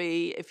idea would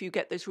be, if you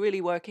get this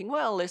really working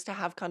well, is to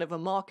have kind of a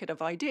market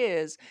of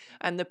ideas,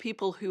 and the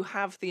people who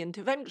have the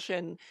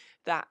intervention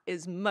that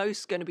is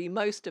going to be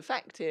most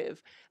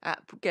effective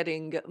at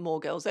getting more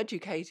girls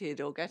educated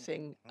or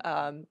getting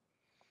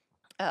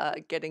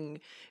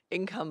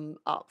income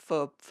up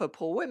for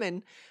poor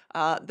women,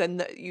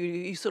 then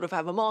you sort of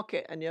have a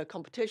market and your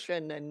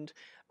competition, and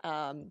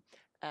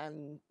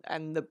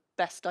the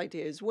best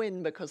ideas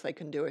win because they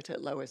can do it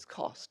at lowest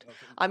cost.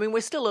 I mean,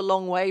 we're still a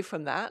long way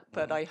from that,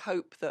 but I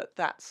hope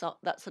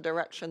that's a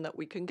direction that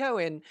we can go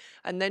in,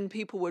 and then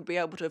people would be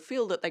able to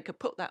feel that they could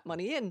put that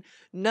money in,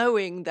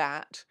 knowing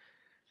that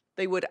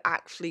they would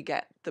actually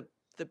get the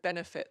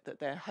benefit that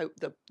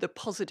the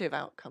positive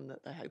outcome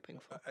that they're hoping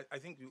for. I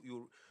think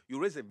you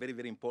raise a very,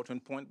 very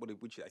important point, but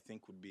which I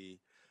think would be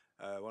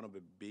one of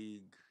the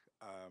big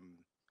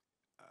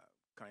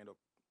kind of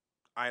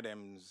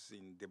items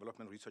in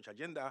development research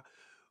agenda,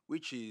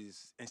 which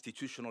is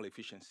institutional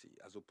efficiency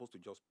as opposed to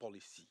just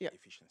policy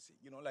efficiency.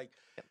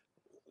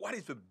 What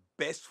is the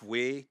best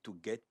way to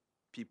get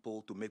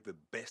people to make the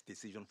best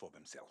decision for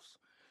themselves?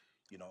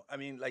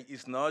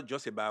 It's not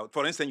just about,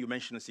 for instance, you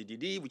mentioned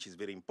CDD, which is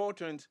very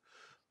important,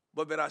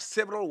 but there are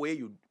several ways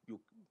you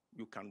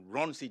can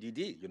run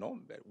CDD,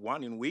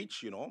 one in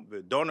which,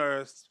 the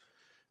donors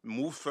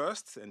move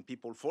first and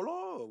people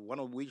follow, one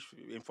of which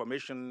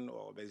information,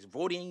 or there's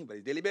voting,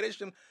 there's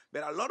deliberation.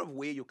 There are a lot of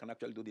ways you can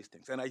actually do these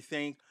things. And I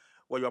think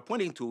what you're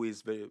pointing to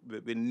is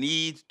the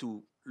need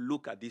to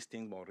look at these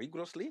things more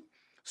rigorously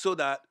so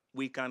that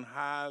we can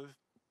have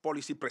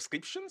policy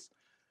prescriptions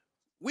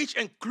which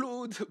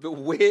include the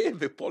way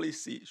the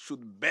policy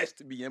should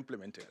best be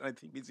implemented. And I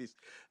think this is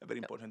a very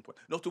important point.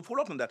 Now, to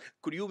follow up on that,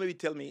 could you maybe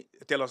tell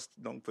us,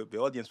 for the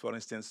audience, for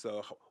instance,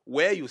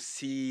 where you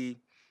see,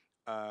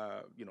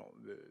 the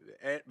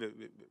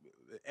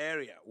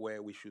area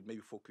where we should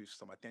maybe focus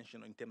some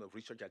attention in terms of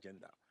research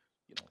agenda?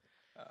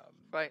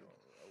 Right.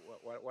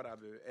 What are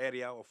the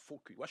area of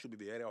focus? What should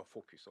be the area of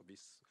focus of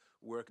this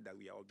work that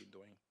we all been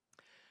doing?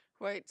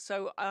 Right.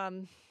 So,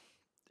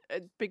 a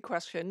big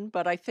question,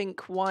 but I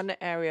think one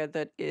area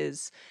that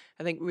is,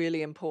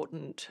 really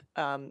important.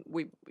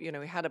 We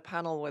had a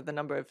panel with a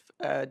number of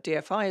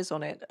DFIs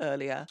on it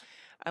earlier,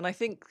 and I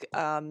think,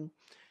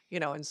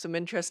 and some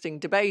interesting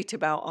debate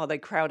about, are they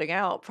crowding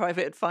out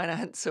private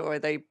finance or are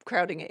they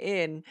crowding it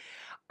in?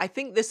 I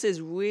think this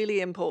is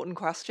really important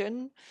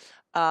question,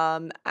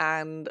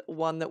 and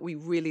one that we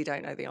really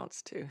don't know the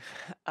answer to.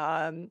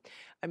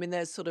 I mean,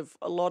 there's sort of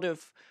a lot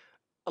of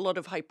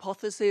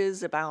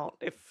hypotheses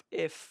about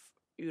if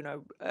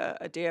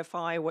a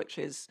DFI, which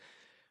is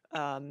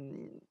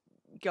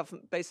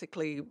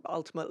basically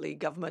ultimately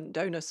government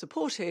donor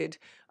supported,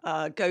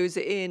 goes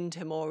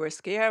into more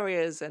risky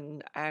areas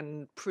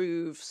and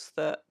proves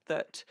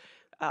that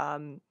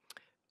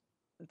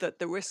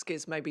the risk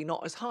is maybe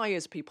not as high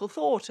as people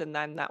thought, and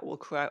then that will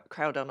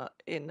crowd on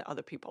in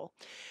other people.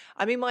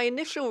 I mean, my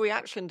initial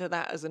reaction to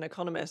that as an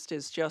economist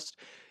is just,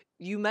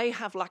 you may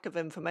have lack of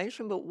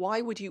information, but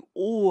why would you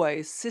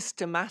always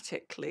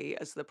systematically,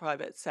 as the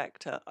private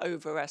sector,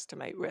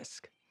 overestimate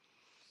risk?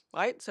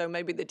 Right? So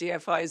maybe the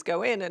DFIs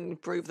go in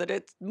and prove that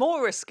it's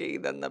more risky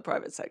than the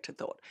private sector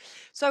thought.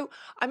 So,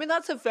 I mean,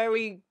 that's a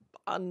very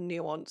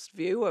unnuanced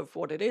view of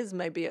what it is.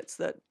 Maybe it's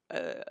that,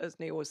 as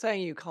Neil was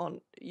saying, you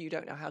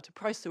don't know how to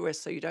price the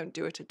risk, so you don't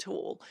do it at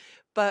all.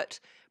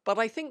 But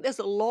I think there's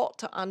a lot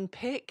to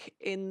unpick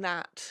in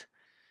that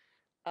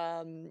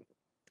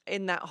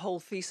whole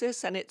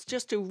thesis, and it's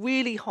just a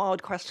really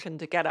hard question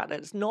to get at.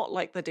 It's not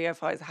like the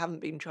DFIs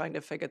haven't been trying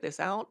to figure this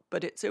out,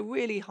 but it's a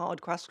really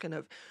hard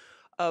question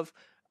of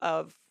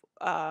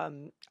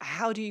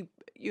how do you,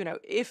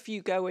 if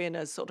you go in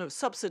as sort of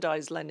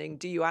subsidized lending,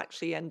 do you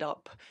actually end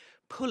up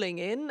pulling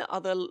in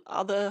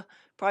other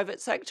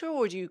private sector,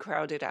 or do you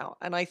crowd it out?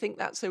 And I think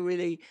that's a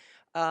really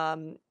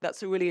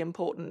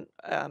important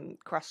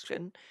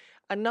question.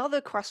 Another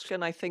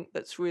question I think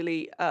that's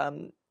really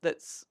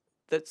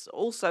that's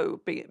also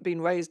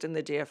been raised in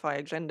the DFI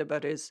agenda,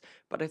 but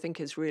I think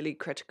is really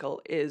critical,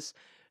 is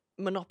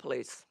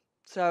monopolies.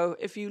 So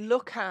if you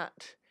look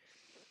at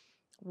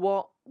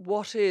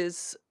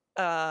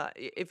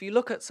if you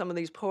look at some of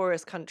these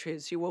poorest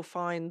countries, you will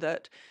find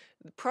that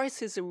the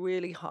prices are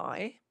really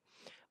high,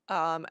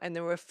 and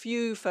there are a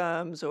few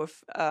firms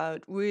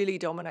really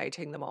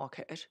dominating the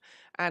market.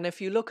 And if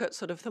you look at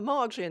sort of the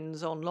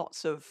margins on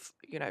lots of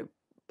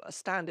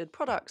standard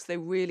products, they're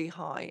really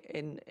high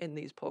in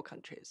these poor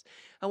countries.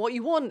 And what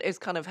you want is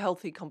kind of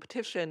healthy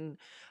competition,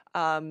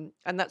 and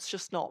that's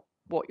just not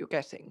what you're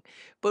getting.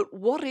 But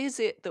what is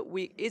it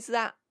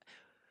that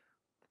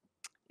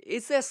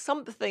is there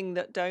something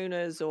that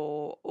donors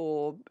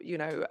or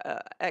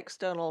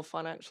external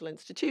financial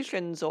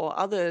institutions or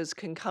others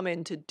can come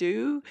in to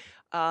do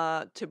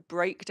to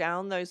break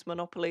down those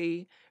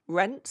monopoly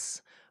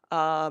rents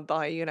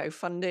by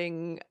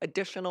funding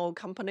additional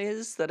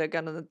companies that are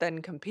going to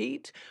then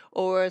compete?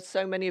 Or are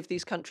so many of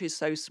these countries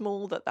so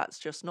small that that's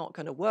just not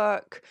going to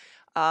work?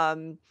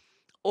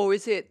 Or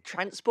is it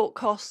transport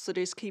costs that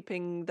is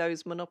keeping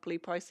those monopoly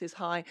prices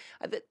high?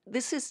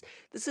 This is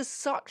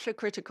such a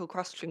critical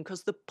question,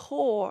 because the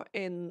poor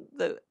in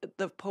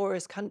the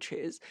poorest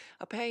countries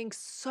are paying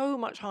so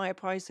much higher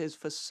prices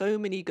for so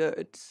many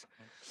goods,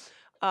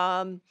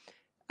 and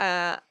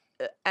so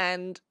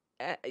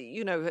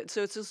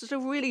it's a sort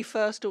of really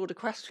first order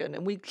question,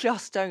 and we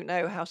just don't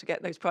know how to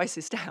get those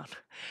prices down.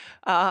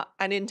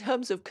 And in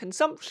terms of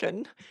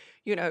consumption,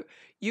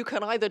 you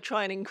can either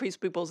try and increase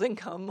people's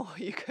income,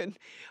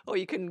 or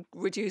you can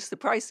reduce the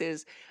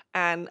prices.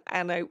 And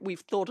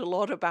we've thought a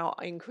lot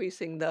about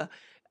increasing the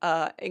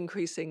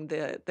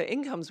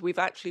incomes. We've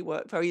actually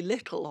worked very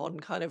little on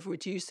kind of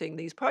reducing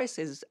these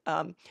prices,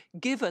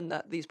 given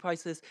that these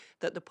prices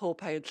that the poor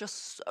pay are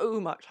just so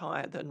much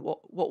higher than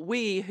what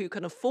we, who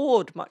can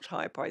afford much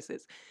higher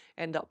prices,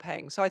 end up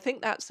paying. So I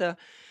think that's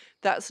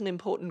an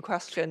important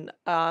question.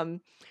 As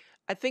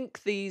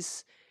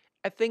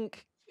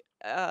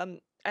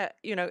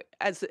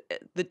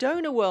the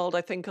donor world,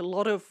 I think a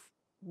lot of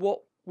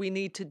what we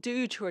need to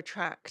do to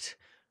attract,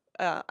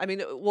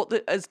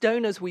 as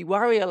donors we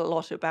worry a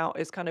lot about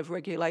is kind of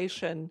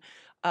regulation,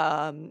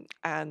 and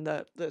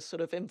the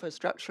sort of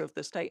infrastructure of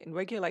the state in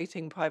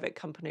regulating private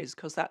companies,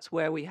 because that's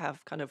where we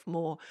have kind of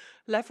more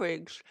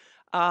leverage.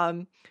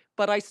 But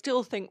I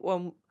still think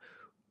when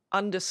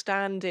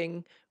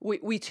understanding,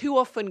 we too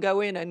often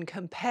go in and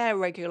compare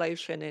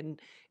regulation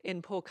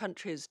in poor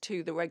countries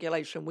to the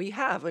regulation we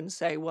have and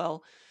say,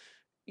 well,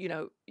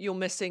 you're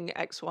missing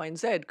X, Y, and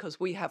Z because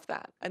we have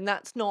that. And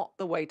that's not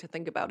the way to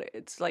think about it.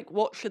 It's like,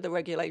 what should the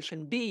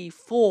regulation be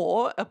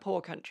for a poor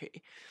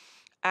country?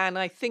 And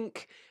I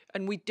think,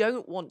 and we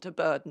don't want to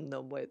burden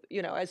them with,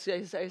 as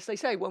they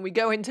say, when we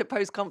go into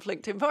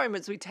post-conflict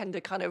environments, we tend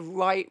to kind of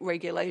write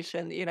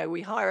regulation.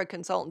 We hire a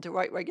consultant to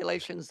write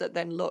regulations that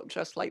then look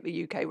just like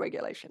the UK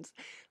regulations.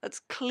 That's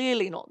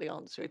clearly not the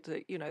answer.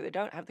 They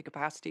don't have the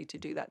capacity to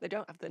do that. They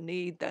don't have the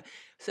need.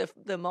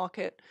 The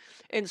market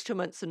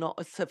instruments are not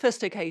as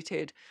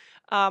sophisticated.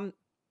 But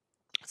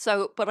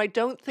I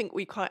don't think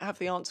we quite have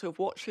the answer of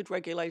what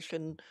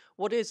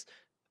is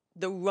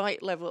the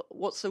right level,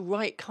 what's the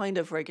right kind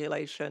of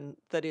regulation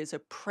that is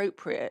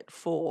appropriate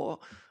for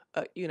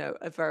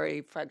a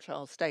very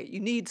fragile state. You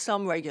need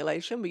some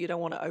regulation, but you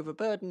don't want to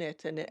overburden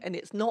it, and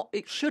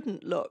it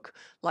shouldn't look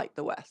like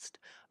the West.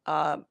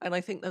 And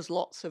I think there's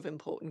lots of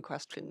important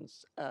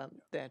questions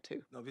there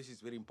too. No, this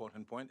is a very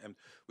important point, and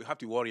we have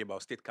to worry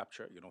about state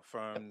capture.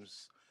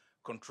 Firms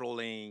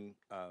controlling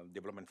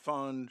development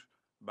fund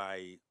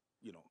by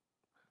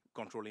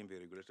controlling the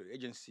regulatory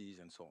agencies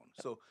and so on.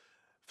 So,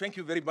 thank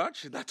you very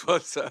much. That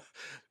was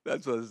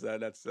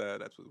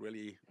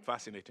really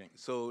fascinating.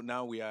 So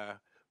now we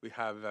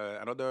have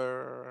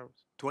another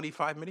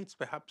 25 minutes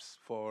perhaps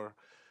for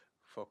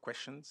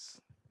questions.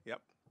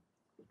 Yep.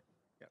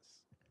 Yes.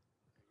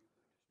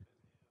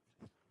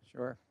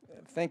 Sure.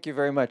 Thank you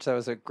very much. That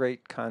was a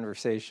great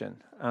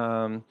conversation.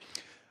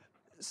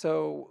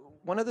 So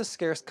one of the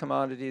scarce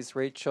commodities,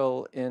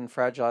 Rachel, in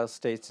fragile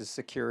states is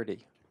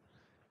security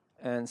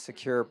and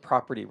secure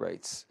property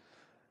rights.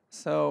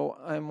 So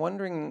I'm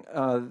wondering,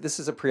 this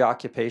is a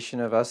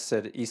preoccupation of us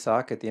at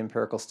ESOC, at the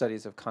Empirical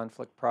Studies of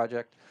Conflict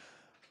Project.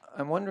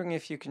 I'm wondering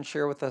if you can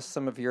share with us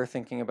some of your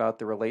thinking about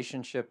the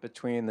relationship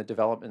between the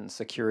development and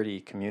security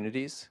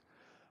communities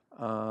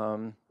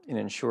in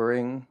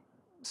ensuring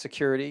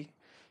security.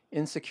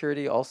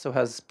 Insecurity also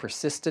has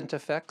persistent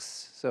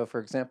effects. So for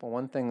example,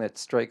 one thing that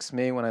strikes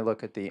me when I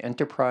look at the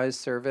enterprise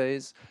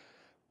surveys,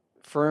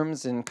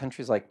 firms in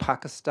countries like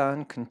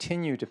Pakistan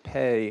continue to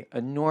pay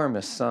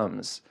enormous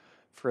sums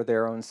for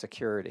their own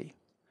security,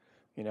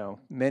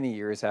 many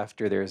years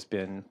after there's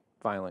been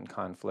violent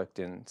conflict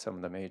in some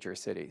of the major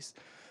cities.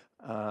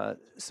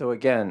 So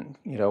again,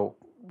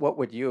 what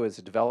would you as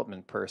a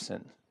development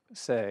person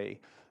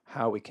say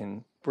how we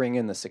can bring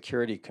in the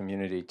security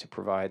community to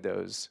provide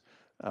those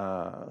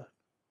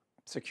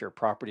secure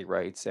property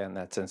rights and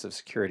that sense of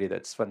security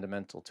that's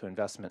fundamental to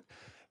investment?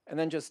 And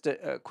then just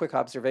a quick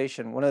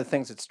observation. One of the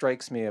things that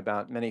strikes me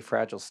about many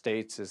fragile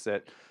states is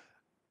that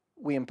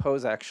we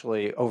impose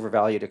actually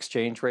overvalued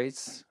exchange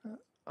rates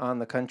on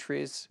the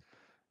countries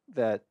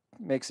that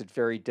makes it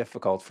very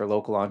difficult for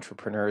local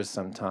entrepreneurs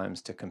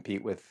sometimes to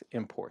compete with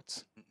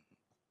imports.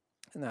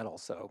 And that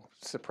also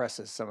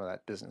suppresses some of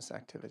that business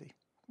activity.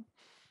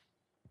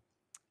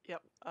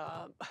 Yep.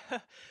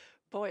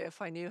 Boy,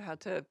 if I knew how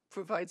to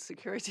provide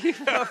security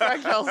for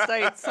fragile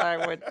states, I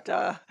would.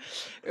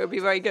 It would be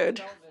very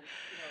good.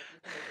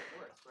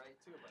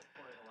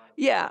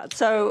 Yeah.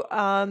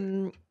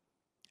 So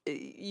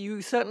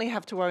you certainly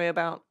have to worry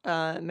about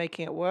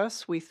making it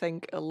worse. We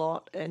think a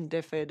lot in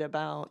DFID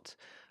about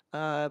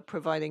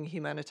providing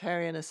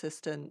humanitarian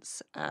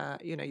assistance.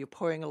 You're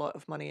pouring a lot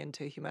of money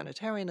into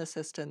humanitarian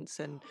assistance,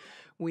 and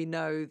we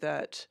know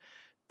that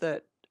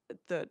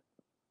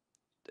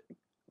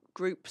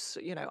groups,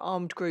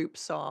 armed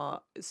groups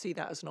see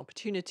that as an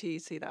opportunity,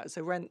 see that as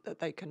a rent that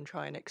they can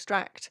try and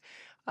extract,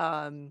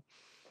 so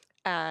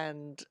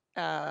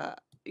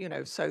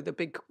the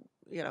big,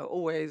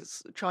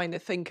 always trying to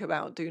think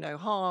about do no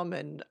harm,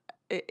 and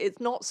it's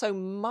not so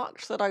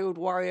much that I would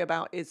worry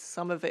about is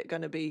some of it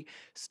going to be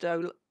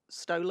stolen,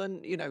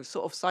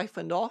 sort of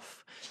siphoned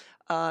off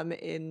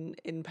in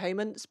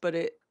payments, but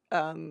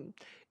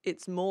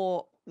it's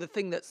more the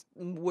thing that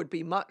would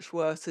be much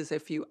worse is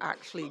if you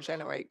actually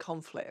generate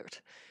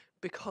conflict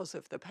because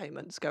of the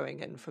payments going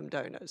in from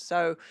donors.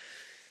 So,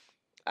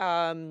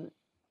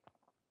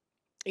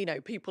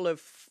 people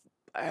have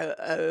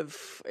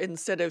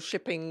instead of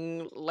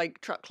shipping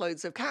like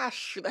truckloads of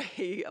cash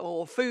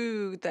or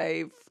food,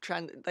 they've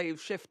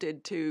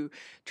shifted to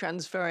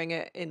transferring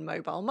it in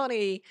mobile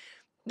money.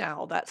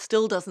 Now, that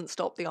still doesn't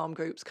stop the armed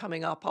groups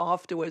coming up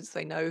afterwards.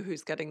 They know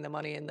who's getting the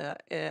money on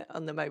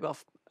the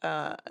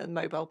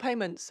mobile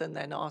payments and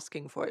then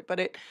asking for it. But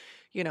it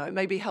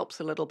maybe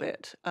helps a little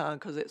bit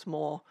because it's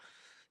more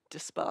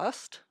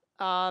dispersed.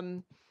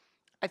 I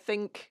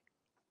think,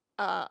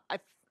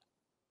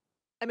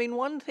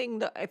 one thing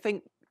that I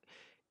think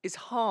is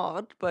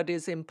hard but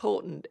is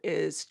important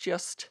is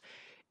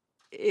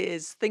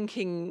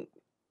thinking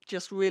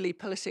just really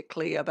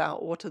politically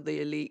about what are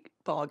the elite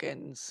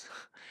bargains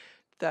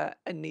that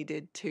are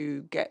needed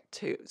to get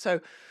to.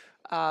 So,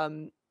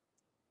 and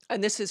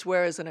this is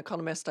where, as an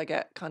economist, I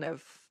get kind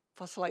of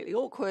slightly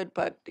awkward,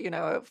 but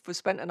if we've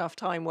spent enough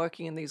time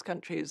working in these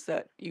countries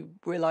that you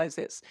realize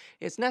it's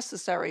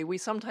necessary. We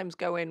sometimes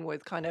go in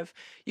with kind of,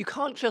 you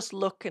can't just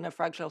look in a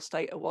fragile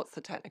state at what's the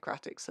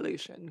technocratic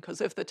solution,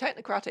 because if the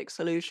technocratic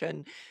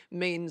solution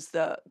means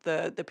that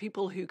the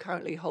people who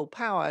currently hold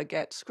power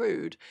get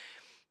screwed,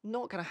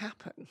 not going to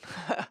happen.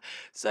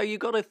 So you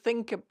got to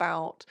think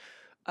about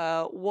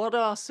what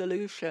are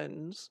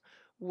solutions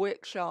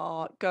which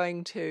are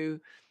going to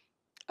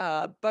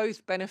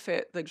both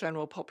benefit the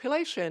general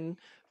population,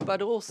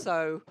 but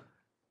also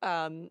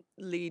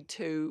lead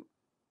to,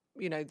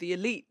 the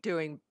elite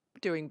doing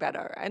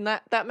better. And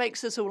that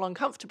makes us all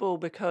uncomfortable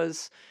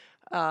because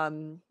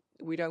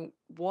we don't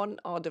want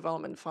our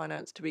development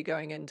finance to be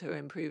going into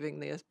improving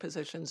the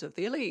positions of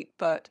the elite,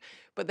 but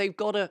they've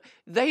got to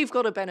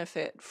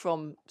benefit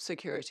from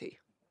security.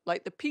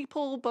 Like the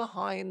people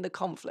behind the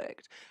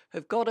conflict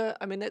have got to.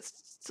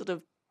 It's sort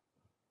of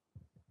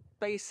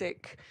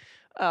basic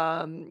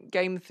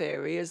game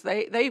theory is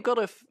they've got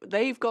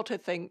to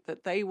think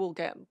that they will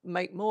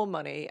make more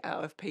money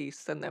out of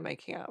peace than they're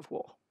making out of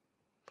war.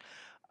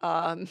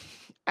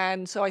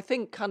 And so I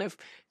think kind of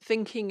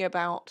thinking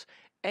about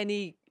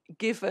any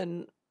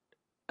given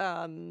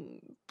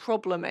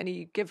problem,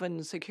 any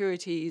given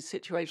security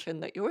situation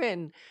that you're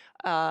in,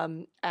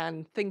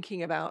 and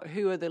thinking about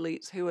who are the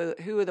elites,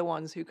 who are the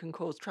ones who can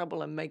cause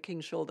trouble, and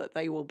making sure that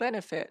they will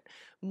benefit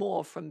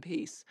more from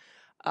peace.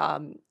 I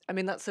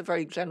mean, that's a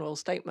very general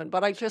statement,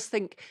 but I just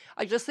think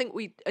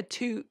we are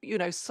too,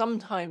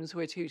 sometimes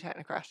we're too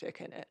technocratic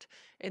in it,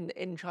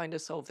 in trying to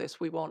solve this.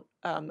 We want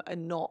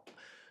and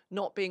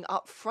not being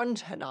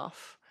upfront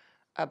enough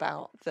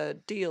about the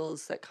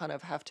deals that kind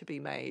of have to be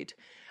made,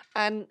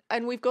 and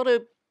we've got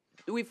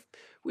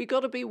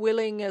to be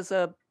willing as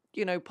a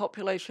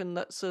population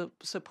that's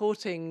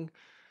supporting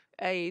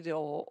aid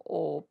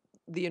or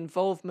the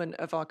involvement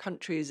of our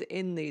countries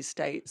in these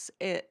states.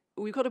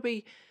 We've got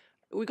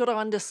to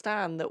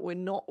understand that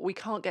we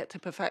can't get to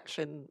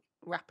perfection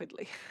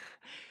rapidly.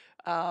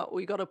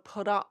 We got to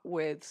put up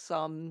with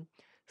some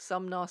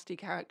nasty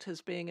characters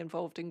being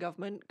involved in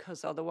government,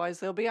 because otherwise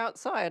they'll be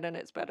outside, and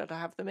it's better to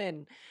have them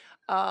in.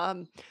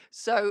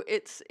 So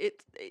it's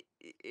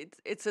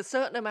a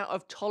certain amount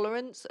of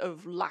tolerance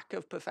of lack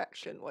of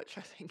perfection, which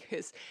I think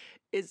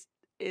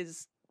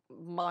is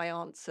my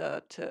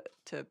answer to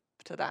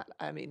that.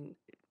 I mean,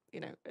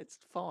 it's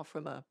far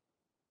from a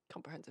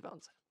comprehensive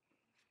answer.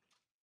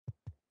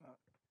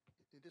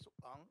 Is this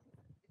on?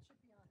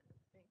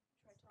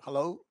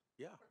 Hello?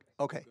 Yeah.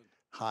 Okay. Good.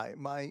 Hi.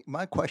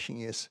 My question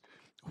is,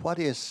 what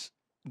is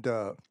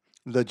the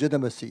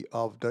legitimacy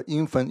of the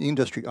infant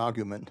industry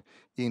argument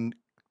in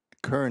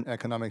current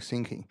economic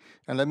thinking?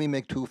 And let me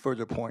make two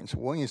further points.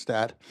 One is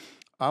that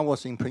I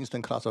was in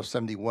Princeton class of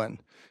 71,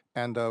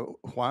 and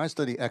when I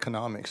studied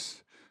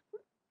economics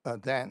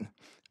then,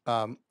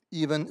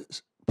 even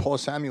Paul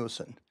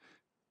Samuelson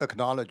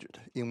acknowledged it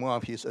in one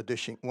of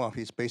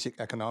his basic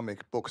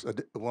economic books,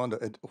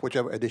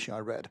 whichever edition I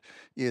read,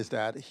 is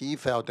that he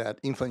felt that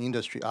infant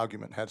industry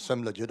argument had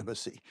some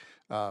legitimacy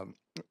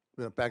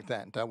back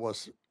then. That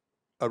was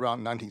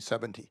around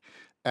 1970.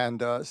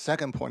 And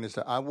second point is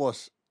that I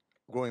was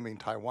growing in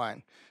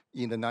Taiwan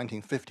in the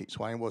 1950s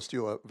when it was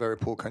still a very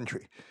poor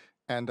country.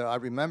 And I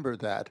remember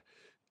that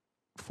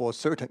for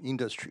certain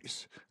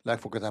industries,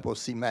 like for example,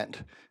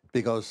 cement,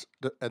 because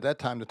at that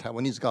time the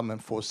Taiwanese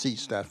government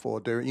foresees that for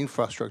their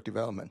infrastructure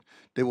development,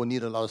 they will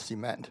need a lot of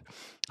cement.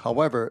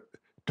 However,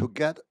 to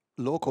get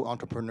local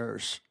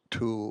entrepreneurs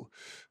to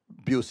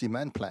build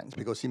cement plants,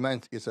 because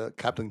cement is a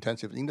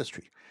capital-intensive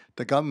industry,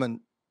 the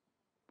government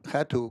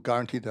had to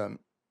guarantee them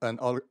an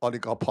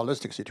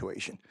oligopolistic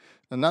situation,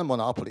 and not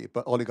monopoly,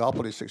 but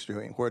oligopoly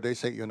situation, where they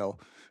say,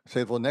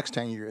 say for the next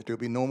 10 years, there'll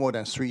be no more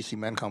than 3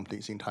 cement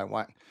companies in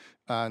Taiwan.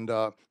 And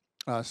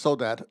so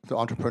that the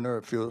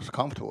entrepreneur feels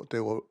comfortable,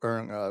 they will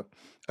earn an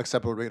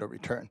acceptable rate of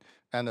return.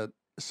 And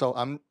so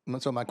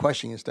my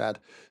question is that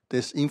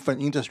this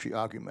infant industry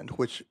argument,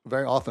 which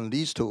very often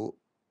leads to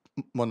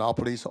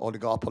monopolies or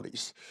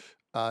oligopolies,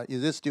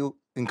 is this still,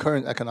 in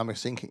current economic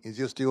thinking, is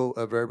this still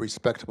a very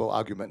respectable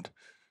argument?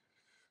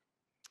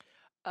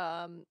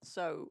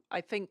 So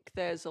I think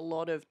there's a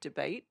lot of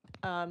debate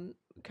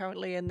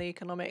currently in the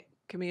economic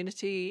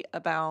community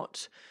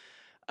about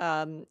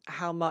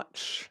how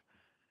much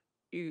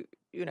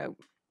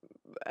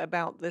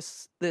about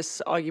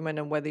this argument,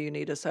 and whether you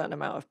need a certain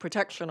amount of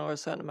protection or a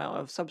certain amount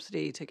of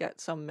subsidy to get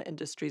some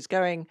industries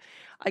going.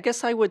 I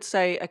guess I would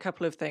say a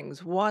couple of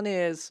things. One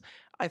is,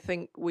 I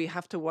think we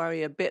have to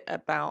worry a bit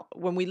about,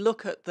 when we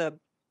look at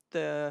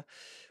the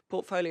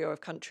portfolio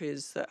of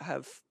countries that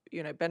have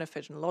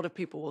benefited, and a lot of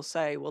people will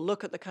say, well,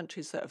 look at the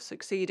countries that have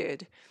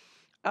succeeded.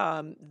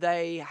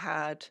 They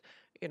had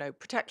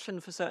protection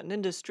for certain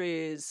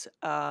industries,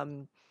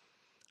 and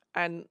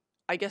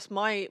I guess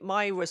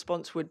my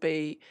response would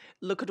be,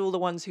 look at all the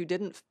ones who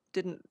didn't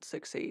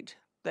succeed.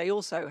 They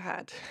also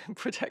had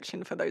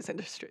protection for those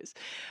industries.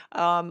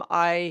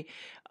 I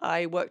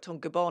worked on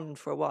Gabon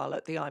for a while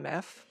at the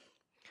IMF.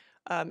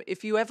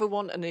 If you ever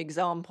want an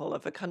example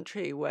of a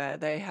country where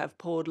they have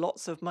poured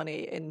lots of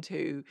money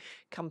into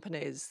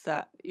companies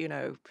that,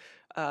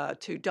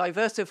 to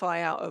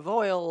diversify out of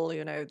oil,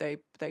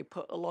 they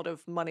put a lot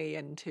of money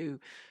into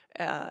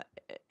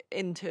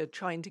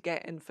trying to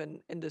get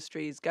infant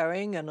industries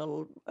going, and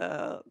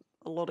a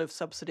lot of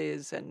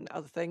subsidies and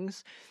other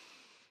things.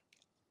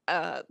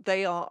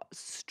 They are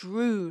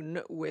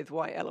strewn with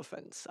white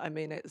elephants. I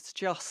mean, it's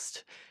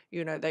just,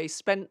 they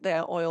spent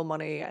their oil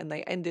money and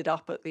they ended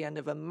up at the end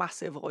of a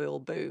massive oil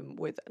boom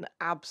with an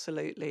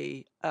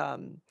absolutely,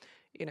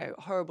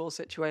 horrible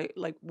situation,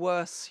 like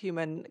worse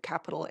human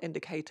capital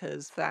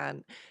indicators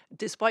than,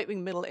 despite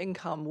being middle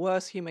income,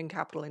 worse human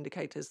capital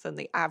indicators than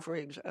the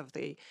average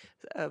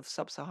of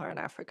sub-Saharan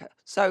Africa.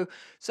 So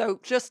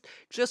just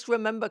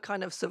remember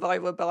kind of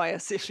survivor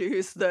bias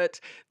issues, that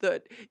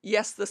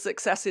yes, the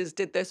successes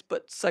did this,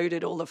 but so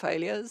did all the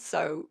failures.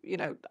 So,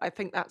 I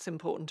think that's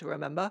important to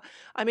remember.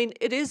 I mean,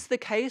 it is the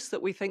case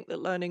that we think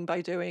that learning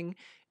by doing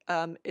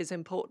is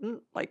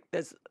important. Like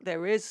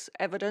there is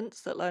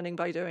evidence that learning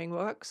by doing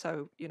works.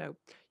 So,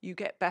 you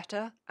get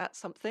better at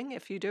something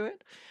if you do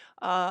it.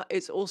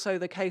 It's also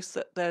the case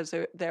that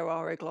there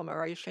are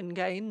agglomeration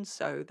gains,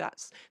 so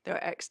there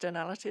are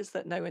externalities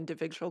that no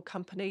individual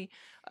company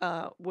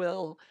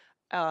will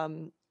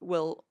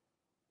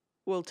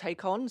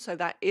take on. So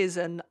that is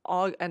an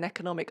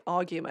economic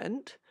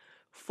argument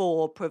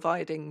for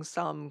providing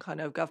some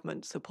kind of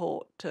government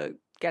support to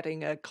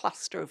getting a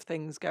cluster of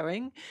things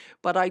going.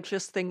 But I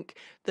just think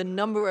the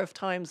number of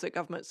times that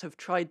governments have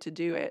tried to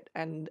do it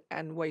and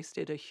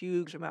wasted a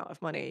huge amount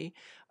of money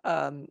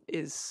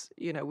is,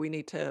 we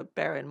need to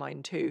bear in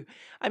mind too.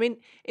 I mean,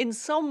 in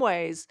some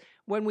ways,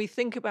 when we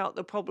think about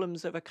the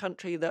problems of a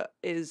country that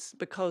is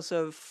because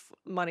of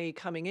money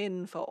coming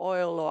in for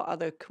oil or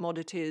other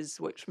commodities,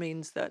 which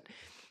means that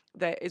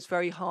it's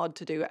very hard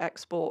to do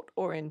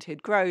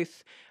export-oriented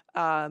growth,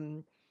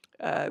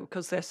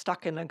 because they're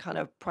stuck in a kind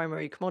of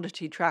primary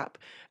commodity trap.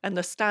 And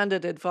the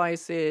standard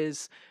advice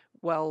is,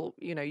 well,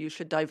 you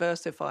should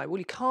diversify. Well,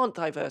 you can't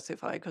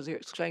diversify because your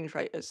exchange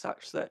rate is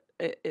such that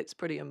it's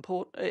pretty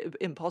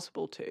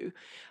impossible to.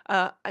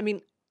 I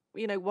mean,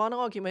 one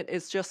argument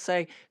is just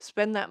say,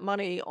 spend that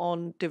money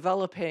on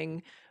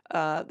developing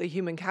the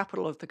human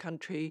capital of the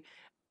country,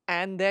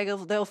 and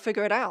they'll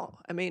figure it out.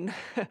 I mean,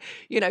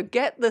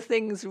 get the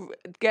things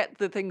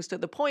to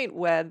the point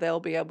where they'll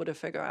be able to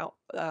figure out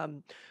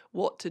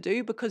what to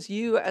do, because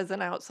you as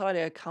an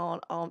outsider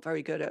aren't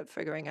very good at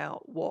figuring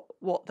out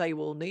what they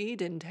will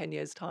need in 10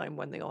 years' time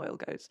when the oil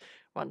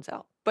runs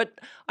out. But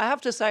I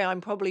have to say,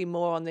 I'm probably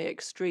more on the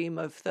extreme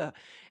of the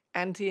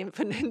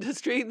anti-infant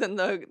industry than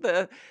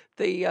the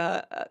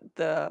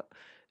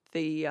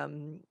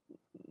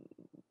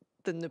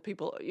than the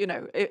people.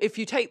 If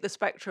you take the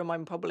spectrum,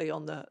 I'm probably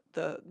on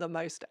the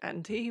most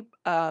anti.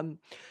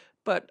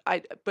 But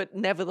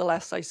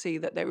nevertheless, I see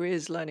that there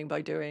is learning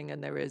by doing,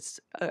 and there is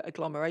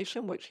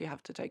agglomeration, which you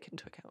have to take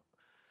into account.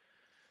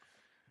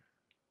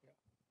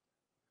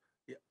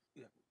 Yeah.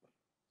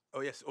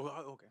 Oh yes. Oh,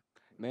 okay.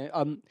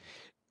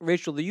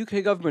 Rachel, the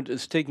UK government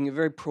is taking a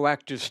very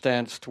proactive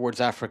stance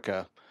towards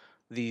Africa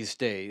these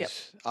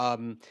days. Yep.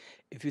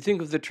 If you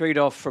think of the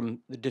trade-off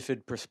from the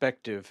DFID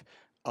perspective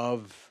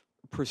of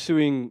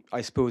pursuing,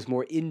 I suppose,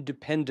 more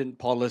independent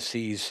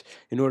policies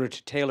in order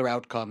to tailor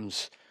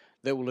outcomes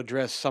that will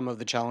address some of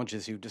the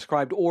challenges you've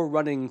described, or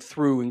running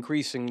through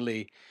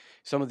increasingly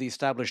some of the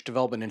established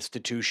development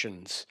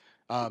institutions,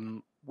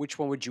 which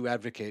one would you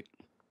advocate?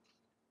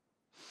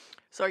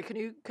 Sorry, can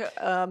you?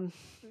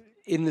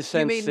 In the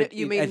sense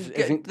you mean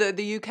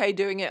the UK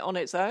doing it on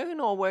its own,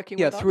 or working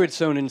with through others?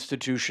 its own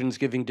institutions,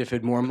 giving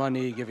DFID more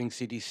money, giving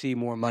CDC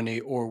more money,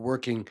 or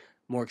working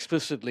more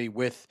explicitly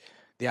with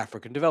the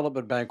African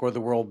Development Bank or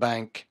the World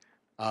Bank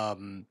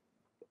in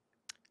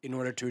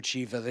order to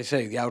achieve, as I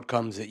say, the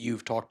outcomes that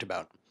you've talked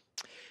about?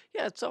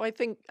 Yeah, so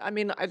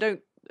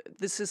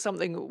this is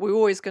something we're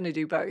always going to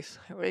do both.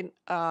 Right?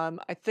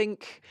 I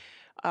think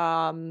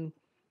so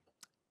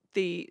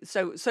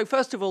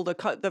first of all,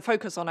 the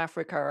focus on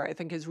Africa, I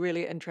think, is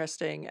really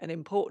interesting and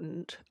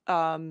important.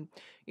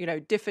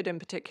 DFID in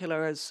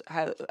particular has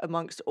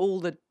amongst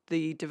all the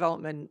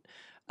development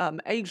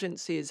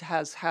agencies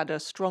has had a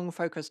strong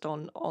focus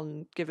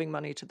on giving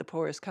money to the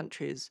poorest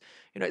countries.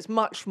 It's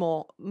much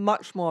more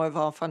of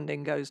our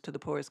funding goes to the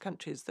poorest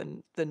countries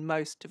than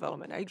most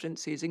development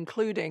agencies,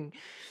 including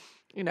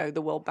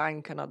the World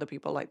Bank and other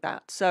people like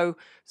that. So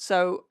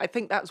I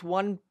think that's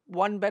one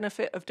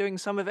benefit of doing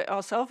some of it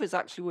ourselves, is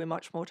actually we're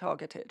much more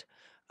targeted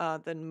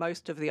than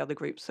most of the other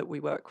groups that we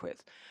work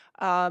with.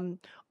 On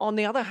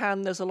the other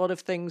hand, there's a lot of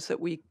things that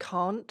we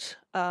can't.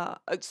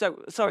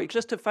 Sorry,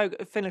 just to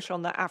finish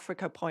on the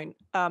Africa point.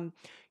 I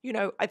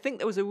think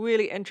there was a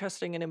really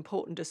interesting and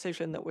important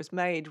decision that was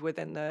made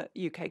within the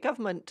UK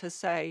government to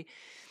say,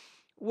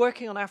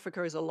 working on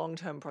Africa is a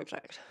long-term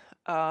project.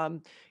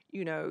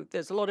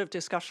 There's a lot of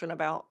discussion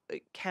about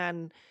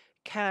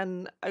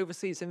can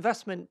overseas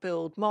investment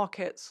build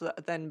markets that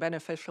are then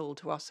beneficial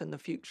to us in the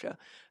future?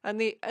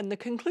 And the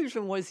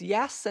conclusion was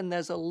yes, and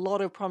there's a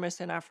lot of promise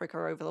in Africa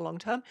over the long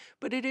term,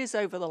 but it is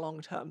over the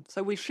long term.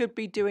 So we should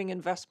be doing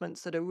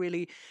investments that are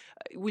really,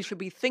 we should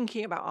be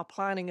thinking about our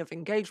planning of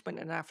engagement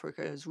in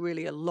Africa as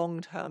really a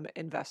long-term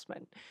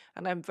investment.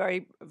 And I'm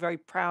very, very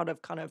proud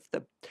of kind of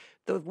the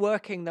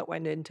working that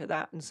went into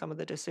that and some of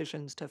the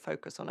decisions to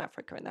focus on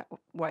Africa in that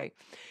way.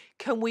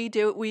 Can we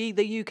do it?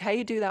 The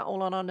UK do that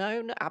all on our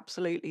own?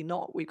 Absolutely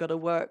not. We've got to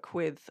work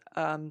with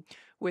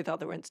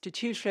other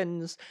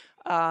institutions,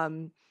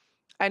 and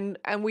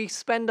we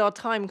spend our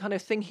time kind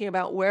of thinking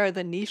about where are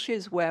the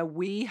niches where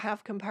we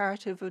have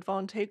comparative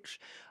advantage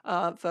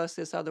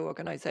versus other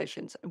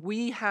organizations.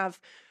 We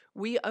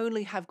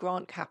only have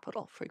grant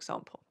capital, for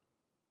example.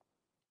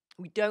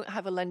 We don't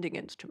have a lending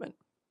instrument.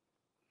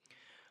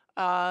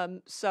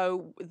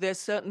 So there's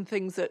certain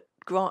things that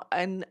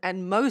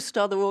and most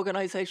other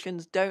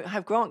organizations don't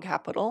have grant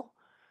capital.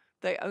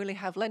 They only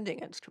have lending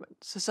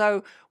instruments.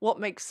 So what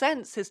makes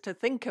sense is to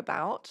think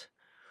about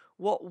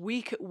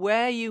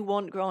where you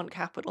want grant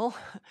capital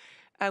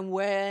and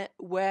where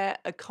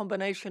a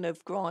combination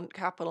of grant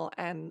capital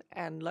and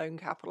loan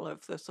capital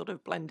of the sort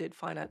of blended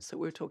finance that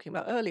we were talking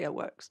about earlier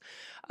works.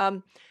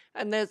 And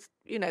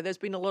there's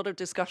been a lot of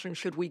discussion,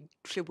 should we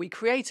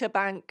create a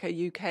bank,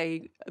 a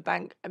UK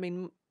bank? I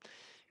mean,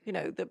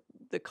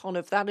 the con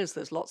of that is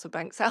there's lots of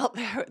banks out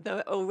there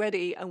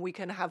already, and we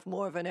can have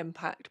more of an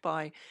impact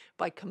by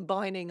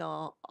combining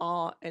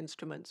our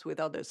instruments with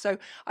others. So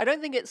I don't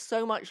think it's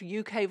so much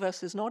UK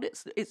versus not.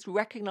 It's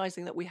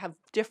recognizing that we have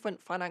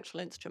different financial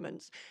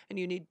instruments, and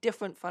you need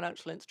different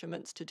financial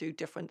instruments to do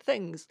different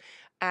things,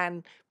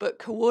 but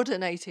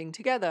coordinating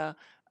together.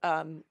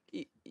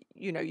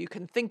 You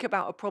can think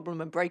about a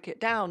problem and break it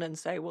down and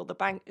say, well, the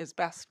bank is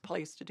best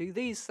placed to do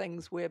these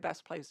things, we're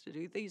best placed to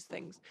do these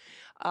things.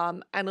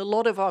 And a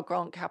lot of our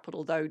grant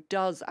capital, though,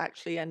 does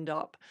actually end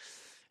up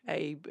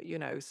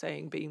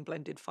saying being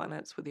blended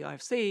finance with the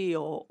IFC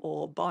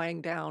or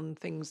buying down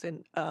things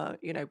in,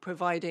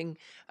 providing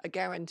a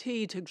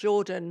guarantee to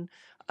Jordan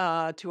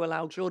to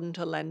allow Jordan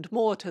to lend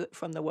more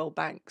from the World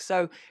Bank.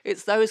 So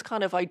it's those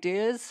kind of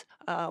ideas.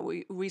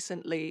 We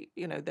recently,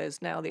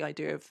 there's now the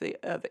idea of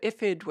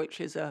IFID,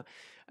 which is a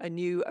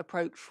new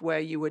approach where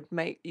you would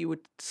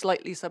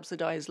slightly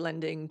subsidize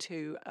lending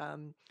to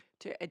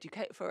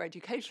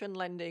education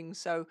lending.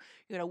 So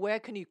where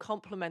can you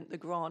complement the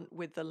grant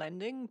with the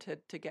lending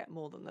to get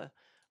more than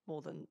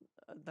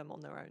them on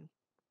their own?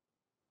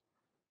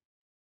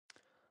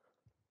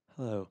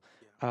 Hello.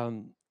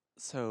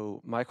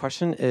 So my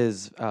question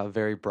is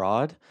very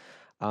broad.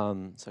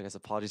 So I guess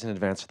apologies in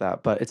advance for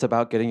that, but it's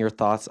about getting your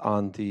thoughts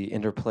on the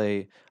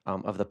interplay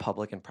of the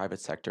public and private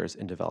sectors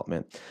in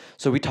development.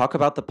 So we talk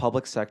about the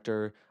public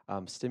sector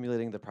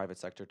stimulating the private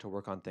sector to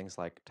work on things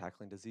like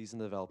tackling disease in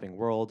the developing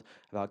world,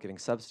 about giving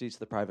subsidies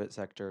to the private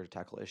sector to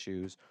tackle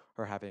issues,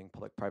 or having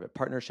public-private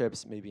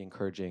partnerships, maybe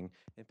encouraging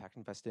impact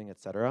investing, et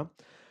cetera.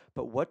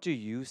 But what do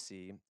you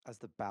see as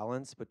the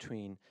balance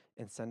between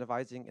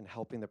incentivizing and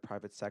helping the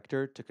private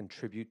sector to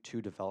contribute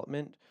to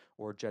development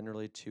or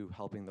generally to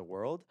helping the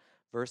world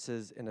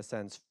versus, in a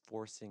sense,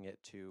 forcing it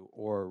to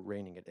or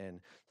reining it in,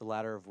 the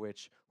latter of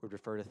which would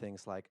refer to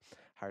things like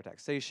higher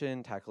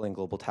taxation, tackling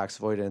global tax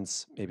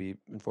avoidance, maybe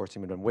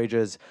enforcing minimum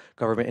wages,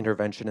 government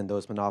intervention in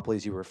those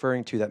monopolies you were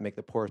referring to that make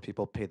the poorest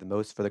people pay the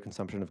most for the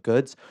consumption of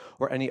goods,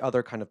 or any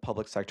other kind of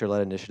public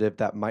sector-led initiative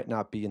that might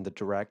not be in the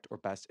direct or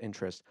best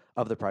interest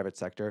of the private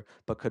sector,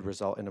 but could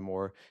result in a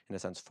more, in a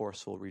sense,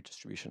 forceful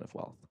redistribution of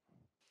wealth.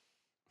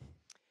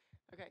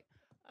 Okay,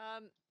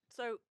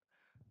 so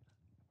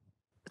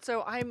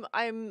I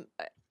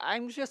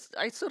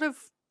sort of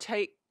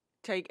take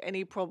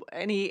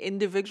any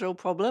individual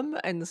problem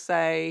and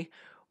say,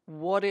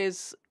 what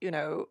is,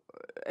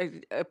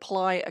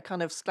 apply a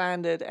kind of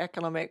standard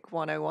economic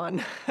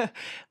 101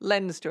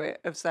 lens to it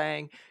of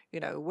saying,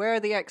 where are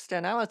the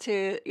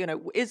externalities,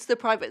 is the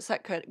private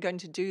sector going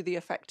to do the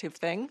effective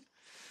thing?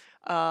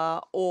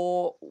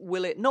 Or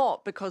will it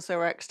not, because there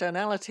are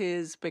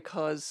externalities,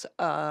 because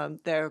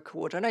there are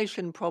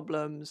coordination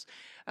problems?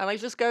 And I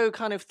just go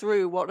kind of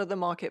through what are the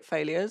market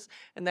failures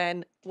and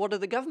then what are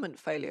the government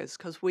failures,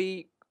 because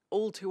we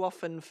all too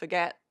often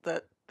forget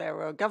that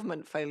there are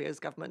government failures,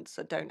 governments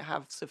that don't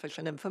have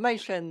sufficient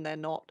information, they're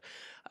not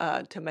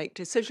to make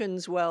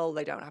decisions well,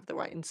 they don't have the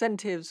right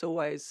incentives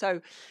always.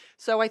 So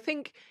I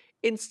think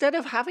instead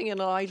of having an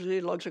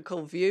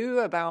ideological view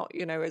about,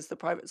 is the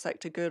private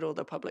sector good or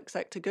the public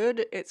sector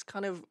good, it's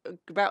kind of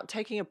about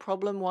taking a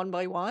problem one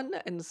by one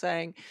and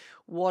saying,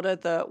 what are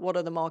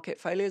the market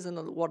failures and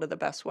what are the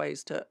best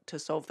ways to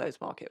solve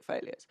those market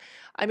failures?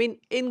 I mean,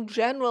 in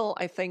general,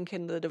 I think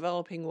in the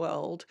developing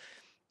world,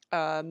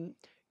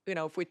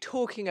 if we're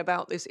talking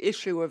about this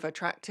issue of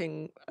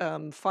attracting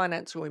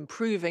finance or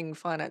improving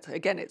finance,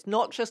 again, it's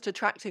not just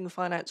attracting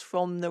finance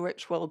from the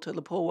rich world to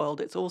the poor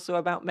world. It's also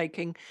about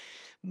making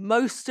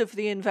most of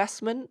the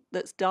investment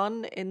that's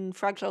done in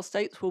fragile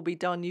states will be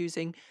done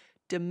using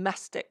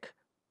domestic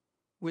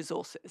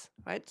resources,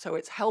 right? So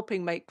it's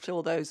helping make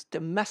sure those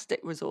domestic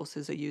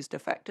resources are used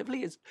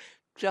effectively is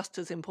just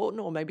as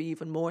important, or maybe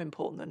even more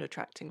important than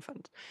attracting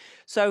funds.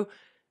 So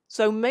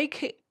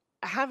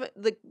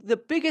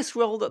the biggest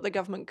role that the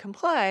government can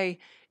play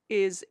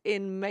is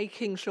in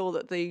making sure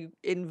that the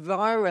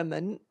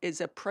environment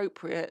is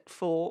appropriate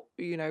for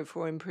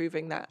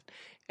improving that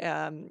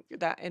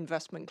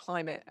investment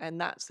climate, and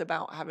that's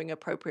about having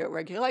appropriate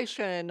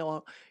regulation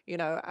or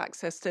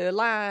access to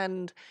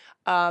land,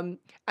 and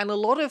a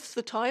lot of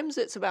the times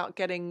it's about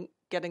getting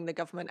the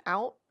government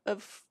out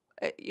of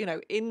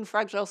in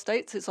fragile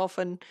states. It's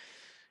often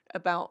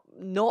about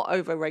not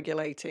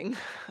over-regulating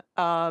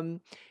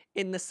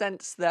in the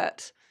sense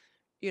that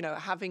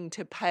having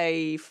to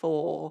pay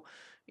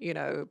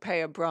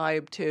a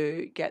bribe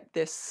to get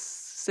this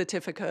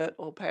certificate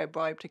or pay a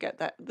bribe to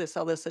get this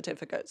other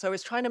certificate. So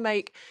it's trying to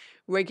make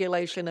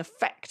regulation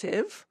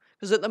effective,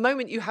 because at the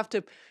moment you have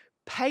to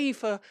pay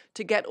to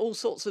get all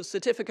sorts of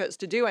certificates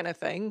to do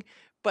anything,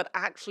 but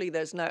actually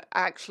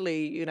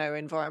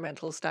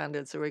environmental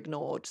standards are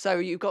ignored. So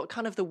you've got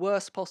kind of the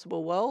worst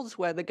possible worlds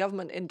where the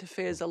government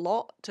interferes a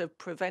lot to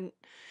prevent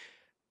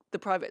the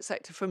private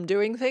sector from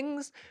doing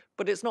things,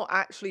 but it's not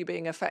actually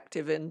being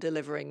effective in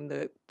delivering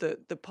the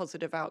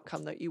positive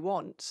outcome that you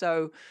want.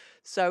 So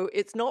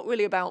it's not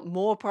really about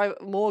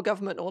more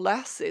government or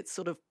less. It's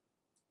sort of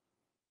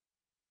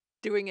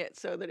doing it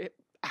so that it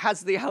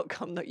has the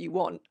outcome that you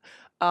want.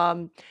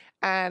 And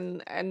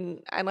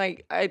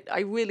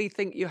I really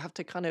think you have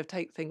to kind of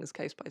take things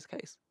case by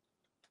case.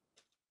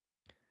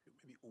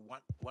 Maybe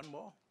one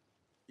more.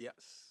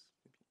 Yes.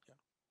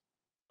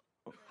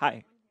 Yeah.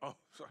 Hi. Oh,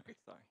 sorry.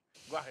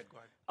 Go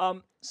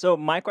ahead. So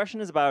my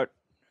question is about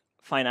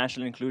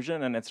financial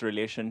inclusion and its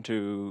relation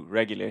to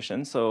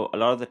regulation. So a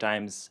lot of the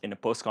times in a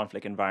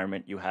post-conflict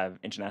environment, you have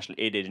international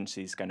aid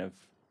agencies kind of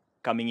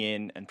coming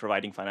in and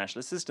providing financial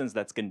assistance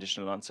that's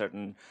conditional on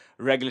certain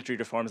regulatory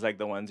reforms like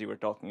the ones you were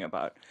talking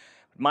about.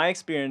 My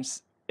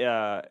experience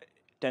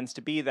tends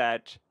to be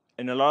that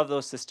in a lot of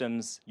those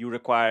systems, you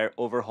require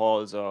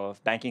overhauls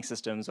of banking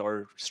systems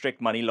or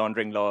strict money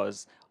laundering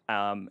laws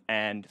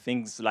and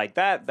things like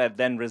that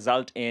then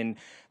result in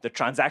the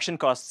transaction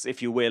costs,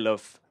 if you will,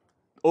 of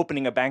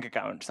opening a bank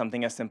account,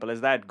 something as simple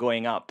as that,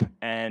 going up.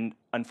 And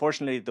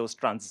unfortunately, those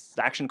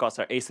transaction costs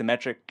are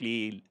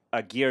asymmetrically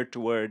geared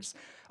towards,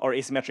 or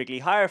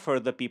asymmetrically higher for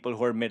the people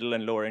who are middle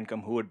and lower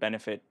income who would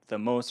benefit the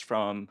most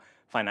from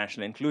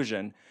financial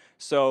inclusion.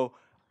 So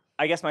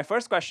I guess my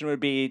first question would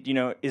be,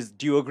 do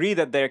you agree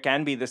that there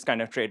can be this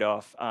kind of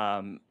trade-off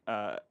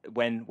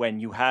when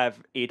you have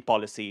aid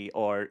policy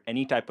or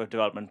any type of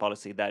development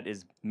policy that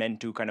is meant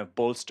to kind of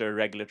bolster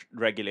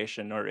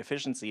regulation or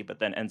efficiency, but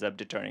then ends up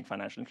deterring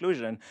financial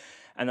inclusion?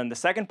 And then the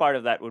second part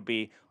of that would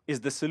be,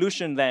 is the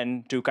solution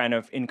then to kind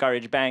of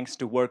encourage banks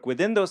to work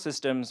within those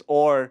systems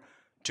or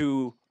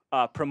to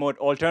promote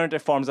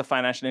alternative forms of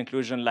financial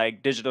inclusion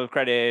like digital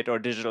credit or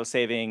digital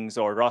savings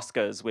or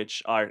ROSCAs,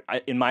 which are,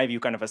 in my view,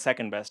 kind of a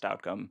second best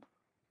outcome?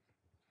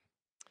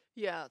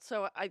 Yeah,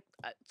 so I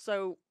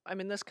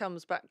mean, this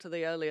comes back to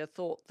the earlier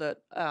thought that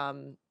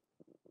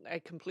I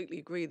completely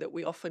agree that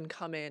we often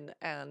come in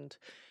and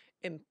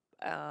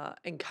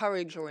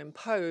encourage or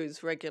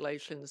impose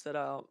regulations that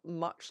are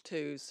much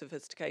too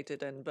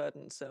sophisticated and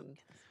burdensome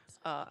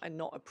and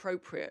not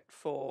appropriate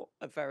for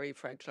a very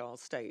fragile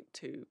state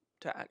to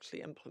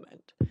actually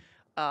implement.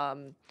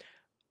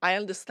 I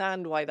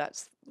understand why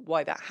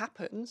that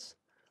happens.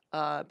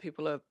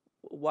 People are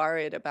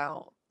worried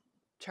about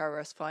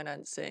terrorist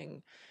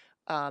financing.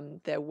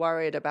 They're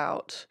worried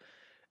about,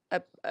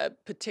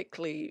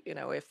 particularly,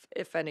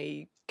 if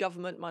any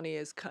government money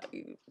is,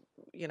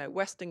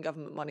 Western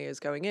government money is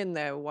going in,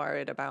 they're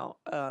worried about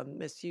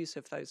misuse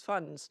of those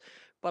funds.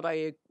 But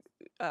I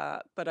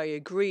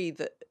agree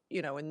that,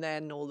 and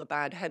then all the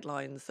bad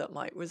headlines that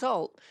might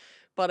result.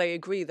 But I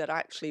agree that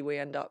actually we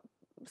end up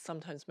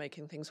sometimes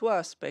making things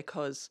worse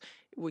because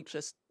we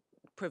just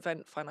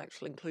prevent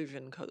financial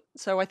inclusion.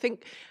 So I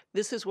think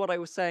this is what I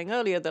was saying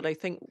earlier, that I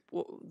think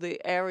the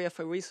area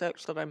for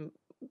research that I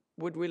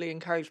would really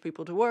encourage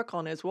people to work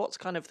on is what's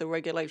kind of the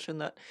regulation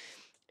that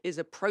is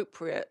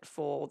appropriate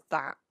for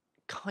that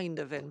kind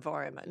of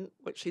environment,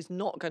 which is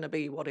not going to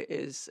be what it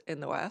is in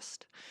the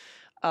West.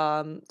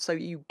 So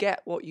you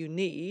get what you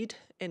need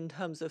in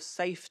terms of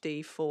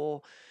safety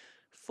for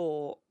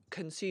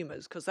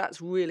consumers, because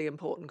that's really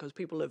important, because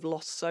people have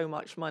lost so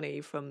much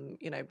money from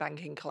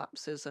banking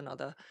collapses and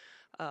other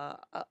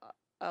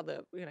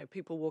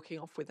people walking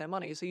off with their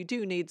money. So you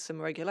do need some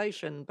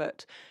regulation,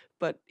 but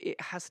it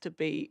has to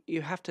be,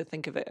 you have to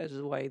think of it as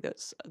a way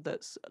that's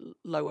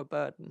lower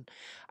burden.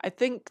 I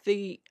think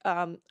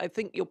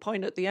your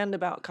point at the end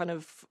about kind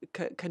of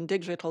can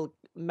digital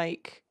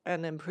make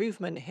an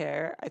improvement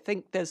here, I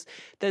think there's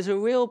a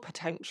real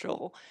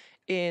potential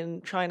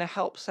in trying to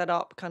help set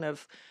up kind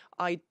of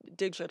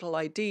digital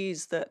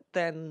IDs that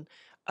then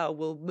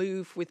will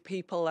move with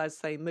people as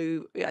they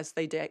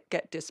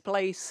get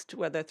displaced,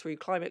 whether through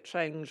climate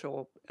change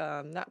or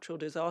natural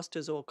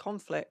disasters or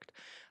conflict,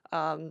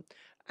 and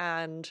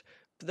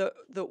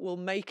that will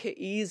make it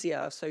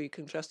easier, so you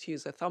can just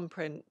use a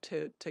thumbprint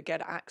to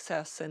get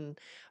access and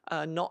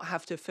not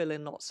have to fill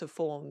in lots of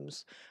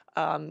forms.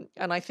 And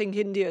I think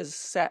India's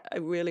set a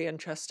really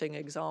interesting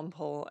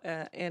example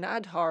in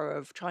Aadhaar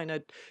of trying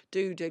to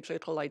do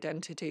digital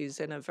identities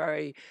in a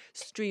very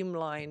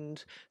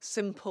streamlined,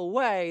 simple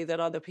way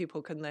that other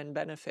people can then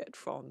benefit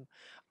from.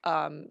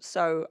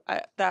 So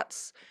I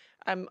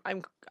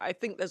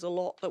think there's a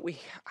lot that we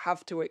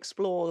have to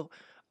explore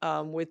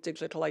with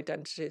digital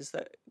identities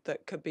that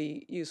could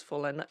be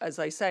useful. And as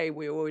I say,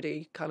 we're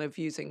already kind of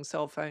using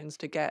cell phones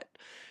to get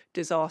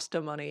disaster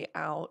money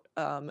out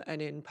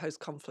and in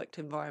post-conflict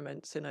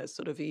environments in a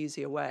sort of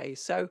easier way.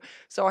 So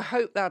I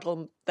hope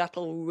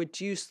that'll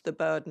reduce the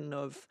burden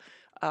of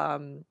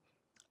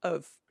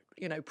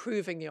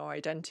proving your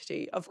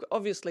identity.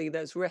 Obviously,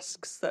 there's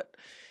risks that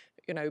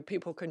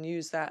people can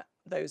use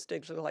those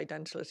digital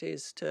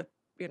identities to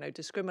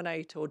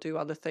discriminate or do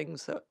other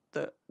things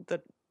that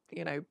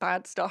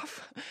bad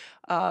stuff.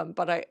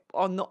 But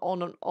on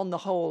the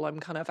whole, I'm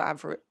kind of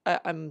average.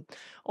 I'm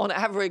on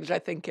average, I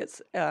think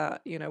it's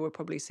we'll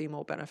probably see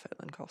more benefit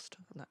than cost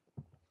on that.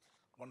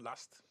 One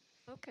last.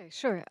 Okay,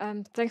 sure.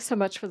 Thanks so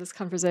much for this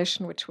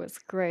conversation, which was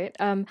great.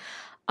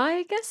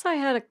 I guess I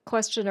had a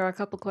question or a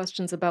couple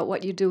questions about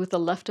what you do with the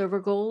leftover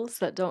goals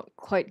that don't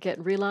quite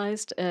get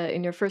realized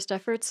in your first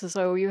efforts.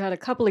 So you had a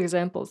couple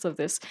examples of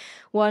this.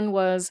 One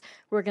was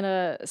we're going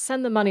to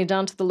send the money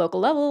down to the local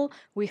level.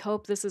 We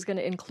hope this is going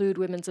to include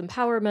women's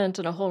empowerment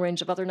and a whole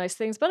range of other nice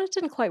things, but it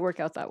didn't quite work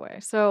out that way.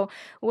 So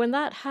when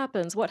that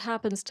happens, what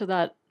happens to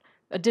that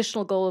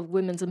additional goal of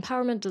women's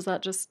empowerment? Does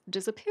that just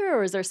disappear,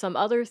 or is there some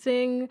other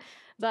thing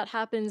that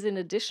happens in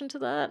addition to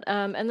that?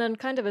 And then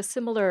kind of a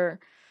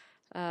similar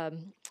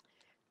um,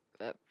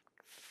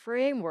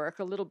 framework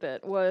a little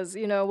bit was,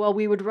 well,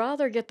 we would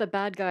rather get the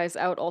bad guys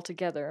out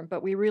altogether,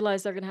 but we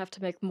realize they're going to have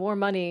to make more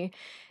money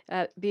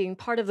at being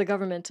part of the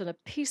government in a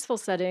peaceful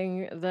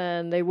setting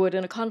than they would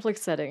in a conflict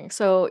setting.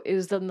 So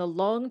is then the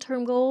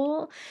long-term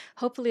goal,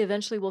 hopefully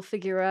eventually we'll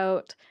figure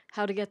out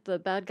how to get the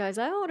bad guys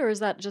out, or is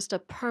that just a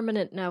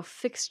permanent now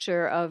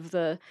fixture of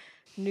the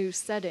new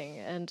setting?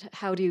 And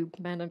how do you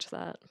manage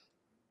that?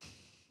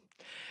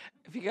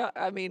 If you got,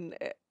 I mean,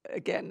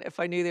 again, if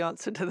I knew the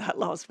answer to that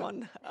last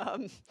one,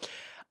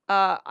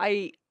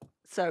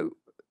 so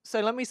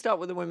let me start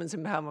with the women's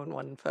empowerment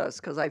one first,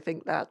 because I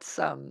think that's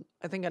I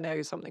think I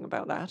know something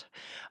about that.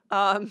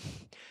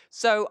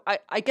 So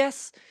I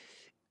guess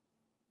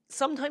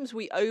sometimes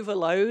we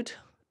overload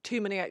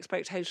too many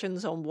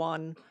expectations on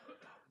one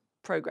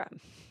program.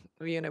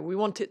 We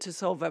want it to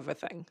solve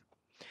everything,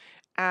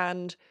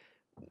 and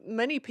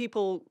many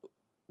people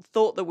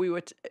thought that we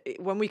were,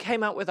 when we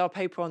came out with our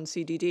paper on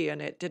CDD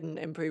and it didn't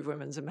improve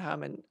women's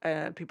empowerment,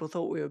 people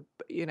thought we were,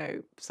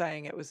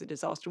 saying it was a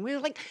disaster. And we were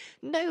like,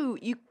 no,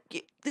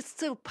 this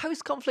is a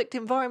post-conflict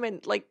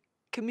environment, like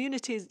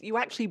communities, you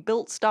actually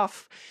built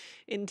stuff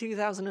in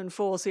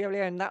 2004 Sierra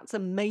Leone, that's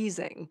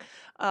amazing.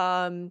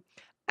 And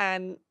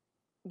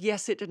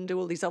yes, it didn't do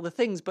all these other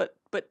things, but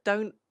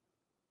don't,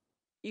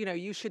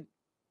 you should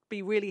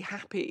be really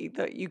happy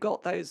that you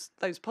got those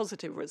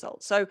positive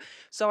results. So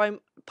I'm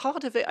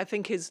part of it, I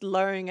think, is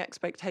lowering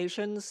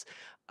expectations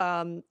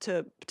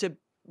to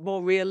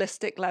more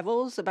realistic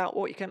levels about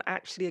what you can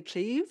actually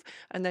achieve,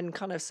 and then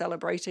kind of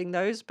celebrating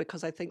those,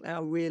 because I think they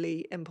are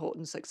really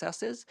important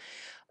successes.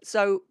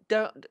 So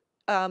don't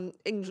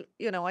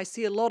I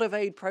see a lot of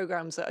aid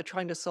programs that are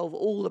trying to solve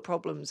all the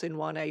problems in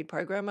one aid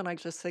program, and I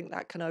just think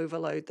that can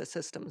overload the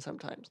system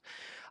sometimes.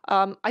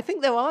 I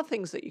think there are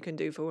things that you can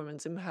do for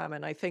women's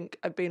empowerment. I think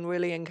I've been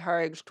really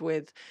encouraged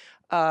with,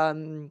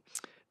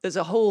 there's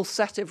a whole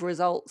set of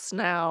results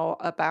now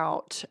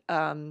about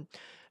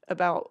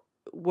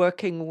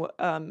working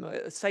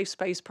safe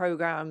space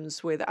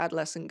programs with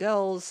adolescent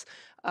girls.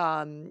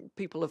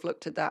 People have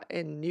looked at that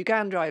in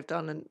Uganda. I've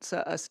done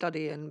a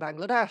study in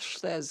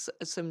Bangladesh. There's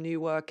some new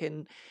work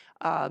in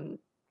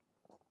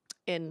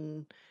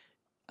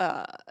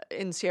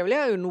Sierra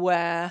Leone,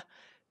 where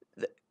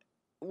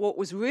what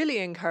was really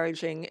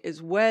encouraging is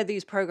where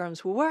these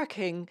programs were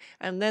working,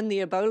 and then the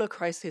Ebola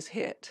crisis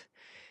hit.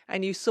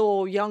 And you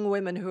saw young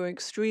women who were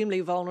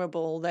extremely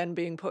vulnerable then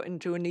being put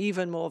into an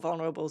even more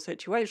vulnerable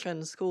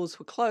situation. Schools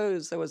were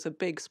closed. There was a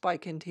big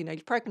spike in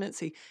teenage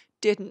pregnancy.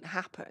 Didn't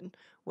happen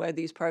where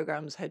these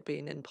programs had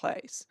been in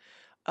place.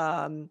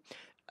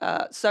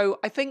 So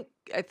I think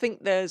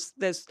there's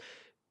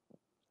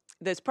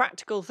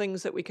practical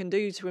things that we can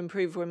do to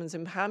improve women's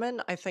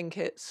empowerment. I think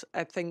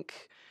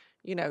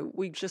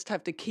we just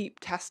have to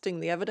keep testing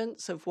the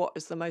evidence of what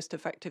is the most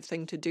effective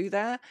thing to do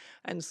there,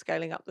 and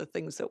scaling up the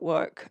things that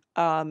work,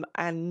 and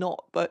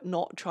not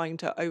trying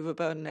to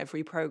overburden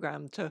every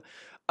program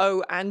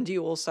and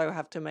you also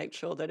have to make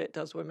sure that it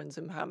does women's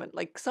empowerment.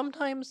 Like,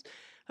 sometimes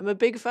I'm a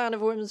big fan of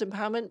women's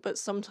empowerment, but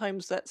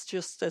sometimes that's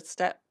just a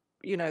step,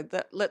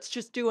 that let's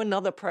just do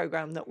another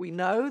program that we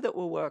know that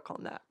will work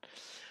on that,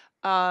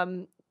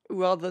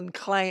 rather than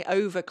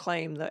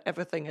overclaim that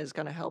everything is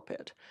going to help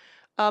it.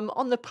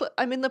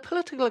 The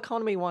political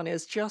economy one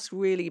is just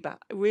really bad,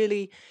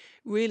 really,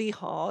 really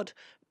hard.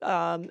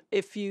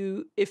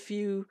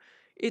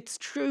 It's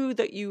true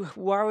that you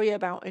worry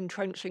about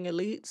entrenching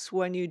elites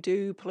when you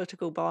do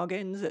political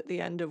bargains at the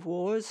end of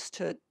wars.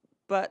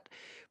 But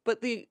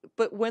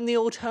when the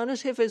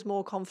alternative is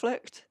more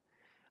conflict,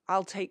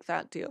 I'll take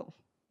that deal,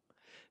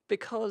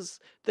 because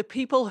the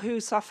people who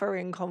suffer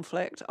in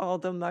conflict are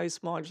the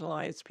most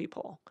marginalized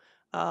people.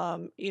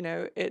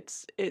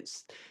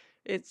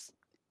 It's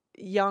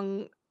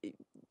young,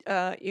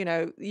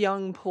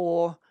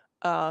 poor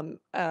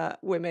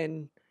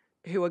women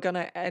who are going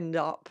to end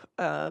up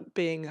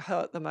being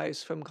hurt the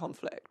most from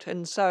conflict.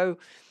 And so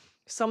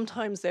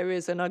sometimes there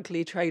is an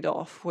ugly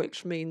trade-off,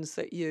 which means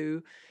that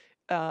you,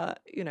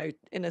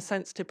 in a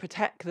sense, to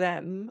protect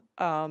them,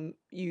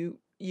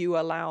 you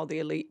allow the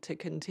elite to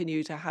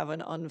continue to have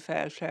an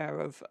unfair share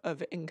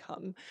of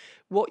income.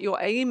 What you're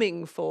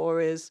aiming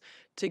for is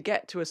to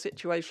get to a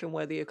situation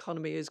where the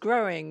economy is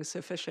growing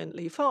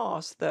sufficiently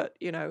fast that,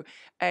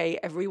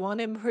 everyone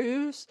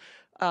improves,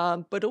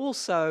 but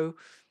also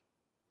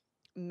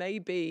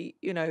maybe,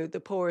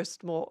 the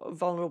poorest, more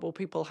vulnerable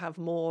people have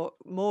more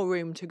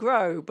room to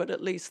grow, but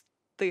at least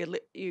the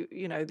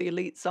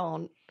elites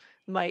aren't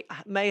may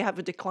have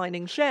a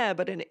declining share,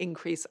 but an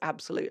increased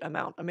absolute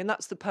amount. I mean,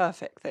 that's the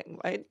perfect thing,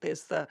 right?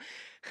 Is the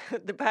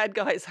bad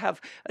guys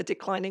have a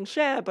declining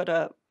share,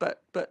 but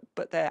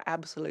their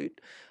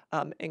absolute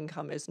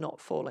income is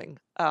not falling.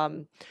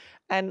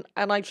 And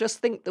I just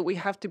think that we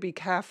have to be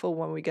careful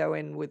when we go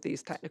in with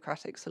these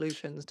technocratic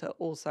solutions to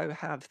also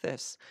have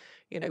this,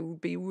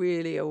 be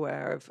really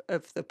aware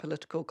of the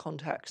political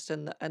context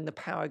and the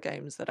power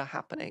games that are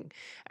happening.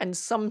 And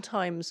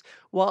sometimes,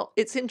 well,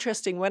 it's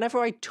interesting, whenever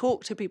I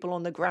talk to people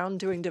on the ground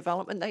doing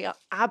development, they are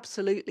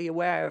absolutely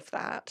aware of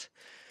that.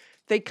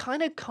 They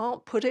kind of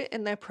can't put it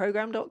in their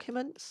program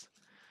documents.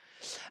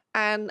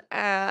 And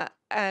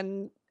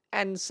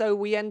so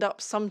we end up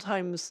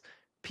sometimes,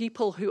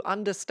 people who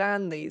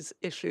understand these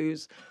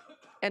issues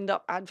end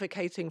up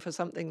advocating for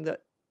something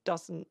that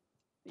doesn't,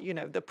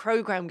 the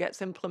program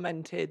gets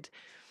implemented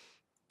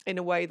in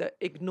a way that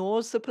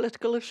ignores the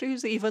political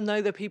issues, even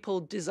though the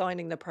people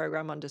designing the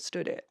program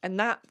understood it. And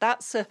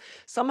that's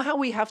somehow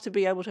we have to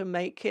be able to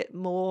make it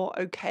more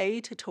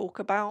okay to talk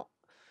about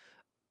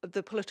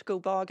the political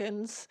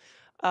bargains,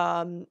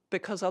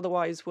 because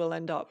otherwise we'll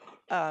end up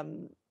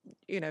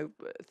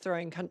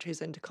throwing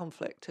countries into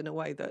conflict in a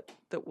way that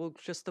will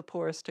just, the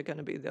poorest are going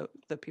to be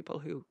the people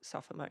who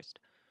suffer most.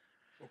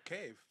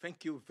 Okay,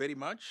 thank you very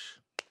much.